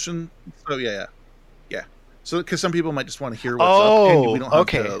discussion. So yeah. So because some people might just want to hear what's up, Oh, and we don't have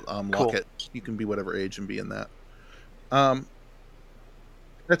okay. to lock Cool. it. You can be whatever age and be in that.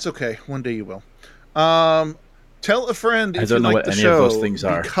 That's okay. One day you will. Tell a friend I if you don't know like what the any of show those things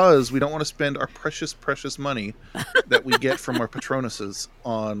are. because we don't want to spend our precious money that we get from our Patronuses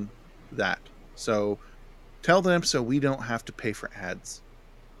on that. So tell them so we don't have to pay for ads.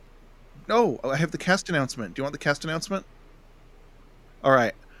 No, I have the cast announcement. Do you want the cast announcement? All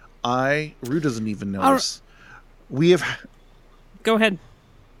right. Rue doesn't even know All this. We have. Go ahead.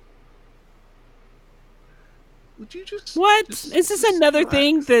 Would you just? What? Is this another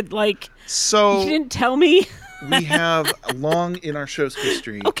thing that, like, So you didn't tell me? we have long in our show's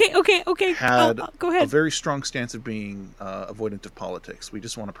history. Okay. Had Go a ahead. very strong stance of being avoidant of politics. We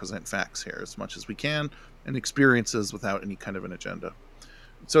just want to present facts here as much as we can and experiences without any kind of an agenda.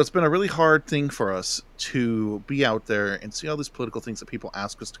 So it's been a really hard thing for us to be out there and see all these political things that people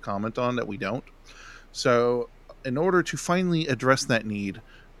ask us to comment on that we don't. So in order to finally address that need,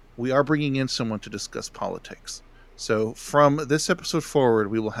 we are bringing in someone to discuss politics. So from this episode forward,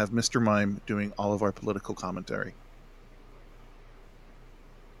 we will have Mr. Mime doing all of our political commentary.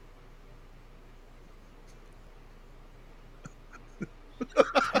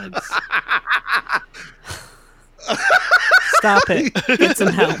 Stop it. Get some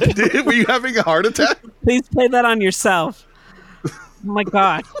help. Were you having a heart attack? Please play that on yourself. Oh my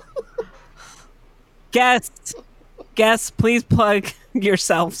God. Guests, please plug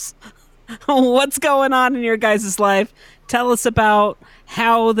yourselves. What's going on in your guys' life? Tell us about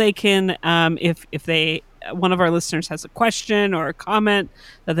how they can, if one of our listeners has a question or a comment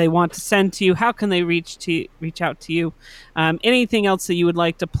that they want to send to you, how can they reach out to you? Anything else that you would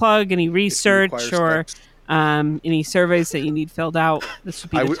like to plug? Any research or any surveys that you need filled out? This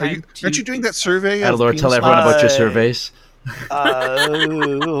would be the time. Aren't you doing that survey? of Adler, tell penis everyone about your size? surveys.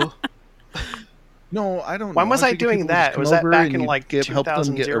 No, I don't. When know. was I figured doing people would that? just come Was that over back and in, you'd like, help them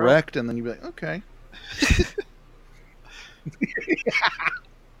get 2000? erect, and then you'd be like, okay.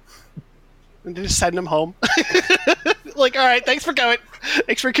 And just send them home. Like, all right, thanks for going.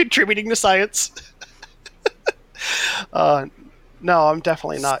 Thanks for contributing to science. No, I'm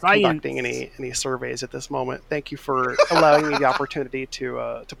definitely not conducting any surveys at this moment. Thank you for allowing me the opportunity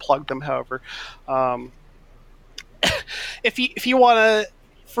to plug them. However, if you want to,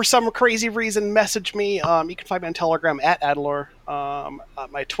 for some crazy reason, message me, you can find me on Telegram at Adler.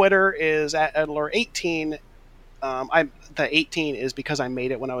 My Twitter is at Adler18. The 18 is because I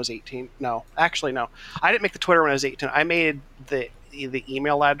made it when I was 18. No, actually, no. I didn't make the Twitter when I was 18. I made the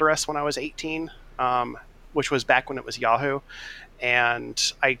email address when I was 18, which was back when it was Yahoo.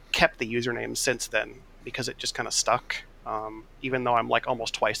 And I kept the username since then because it just kind of stuck. even though I'm like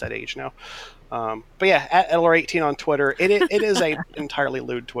almost twice that age now. But yeah, at Edler18 on Twitter. It is a entirely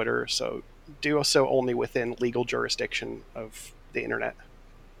lewd Twitter, so do so only within legal jurisdiction of the internet.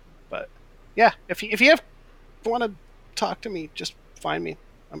 But yeah, if you want to talk to me, just find me.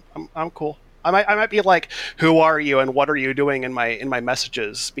 I'm cool. I might be like, who are you and what are you doing in my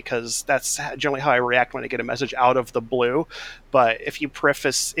messages, because that's generally how I react when I get a message out of the blue. But if you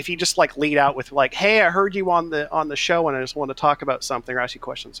just like lead out with like, hey, I heard you on the show and I just want to talk about something or ask you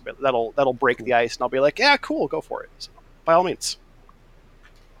questions a bit, that'll break the ice, and I'll be like, yeah, cool, go for it. So, by all means.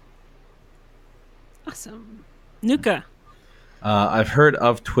 Awesome. Nuka. I've heard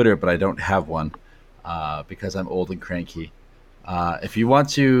of Twitter, but I don't have one because I'm old and cranky. If you want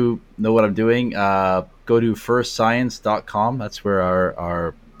to know what I'm doing, go to furscience.com. That's where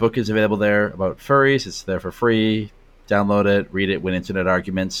our book is available there about furries. It's there for free. Download it, read it, win internet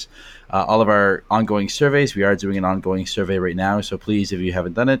arguments. All of our ongoing surveys. We are doing an ongoing survey right now, so please, if you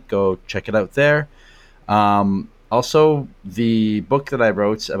haven't done it, go check it out there. Also, the book that I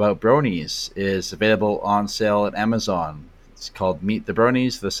wrote about bronies is available on sale at Amazon. It's called Meet the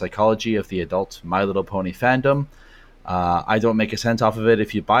Bronies, The Psychology of the Adult My Little Pony Fandom. I don't make a cent off of it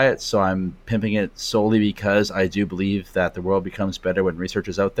if you buy it, so I'm pimping it solely because I do believe that the world becomes better when research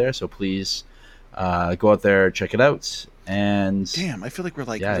is out there. So please go out there, check it out. And damn, I feel like we're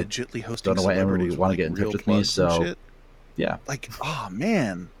like legitly hosting. Don't know why anyone would want to get in touch with me. So shit. Yeah, like oh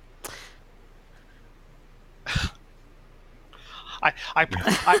man. I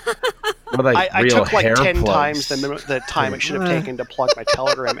took like 10 times the time it should have taken to plug my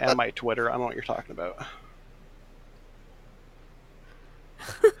Telegram and my Twitter. I don't know what you're talking about.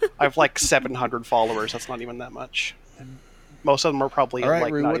 I have like 700 followers. That's not even that much. Most of them are probably all right,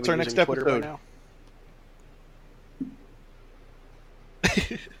 like Rue, not what's even our using next Twitter episode? By now.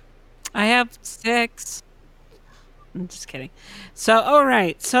 I have 6. I'm just kidding. So, all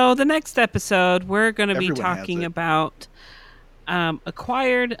right. So the next episode, we're going to be talking about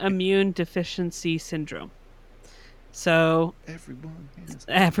acquired immune deficiency syndrome. So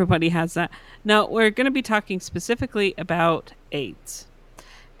everybody has that. Now, we're going to be talking specifically about AIDS.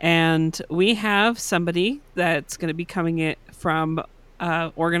 And we have somebody that's going to be coming in from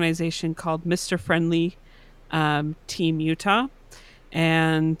an organization called Mr. Friendly Team Utah.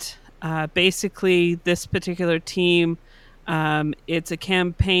 And basically, this particular team, it's a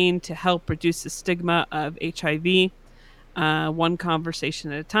campaign to help reduce the stigma of HIV. One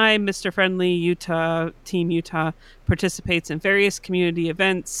conversation at a time. Mr. Friendly Team Utah participates in various community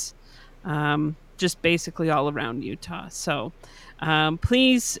events, just basically all around Utah. So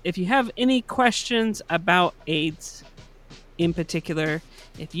please, if you have any questions about AIDS in particular,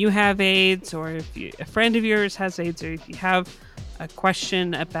 if you have AIDS or if a friend of yours has AIDS, or if you have a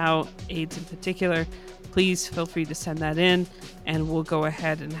question about AIDS in particular, please feel free to send that in, and we'll go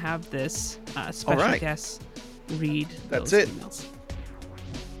ahead and have this special guest read those emails.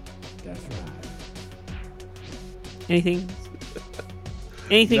 That's right.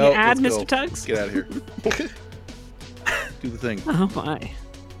 Anything to add, Mr. Tuggs? Let's get out of here. Do the thing. Oh my.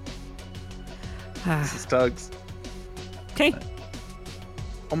 This is Tuggs. Okay.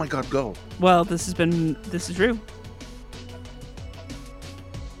 Oh my god, go. Well, this is Rue.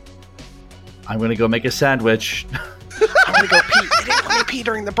 I'm going to go make a sandwich. I'm going to go pee. I didn't want to pee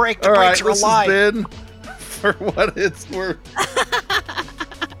during the break. The all breaks right, are a lie. This has been For What It's Worth.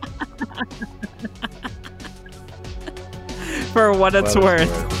 For what it's worth.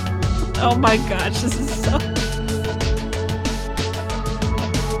 Oh my gosh, this is so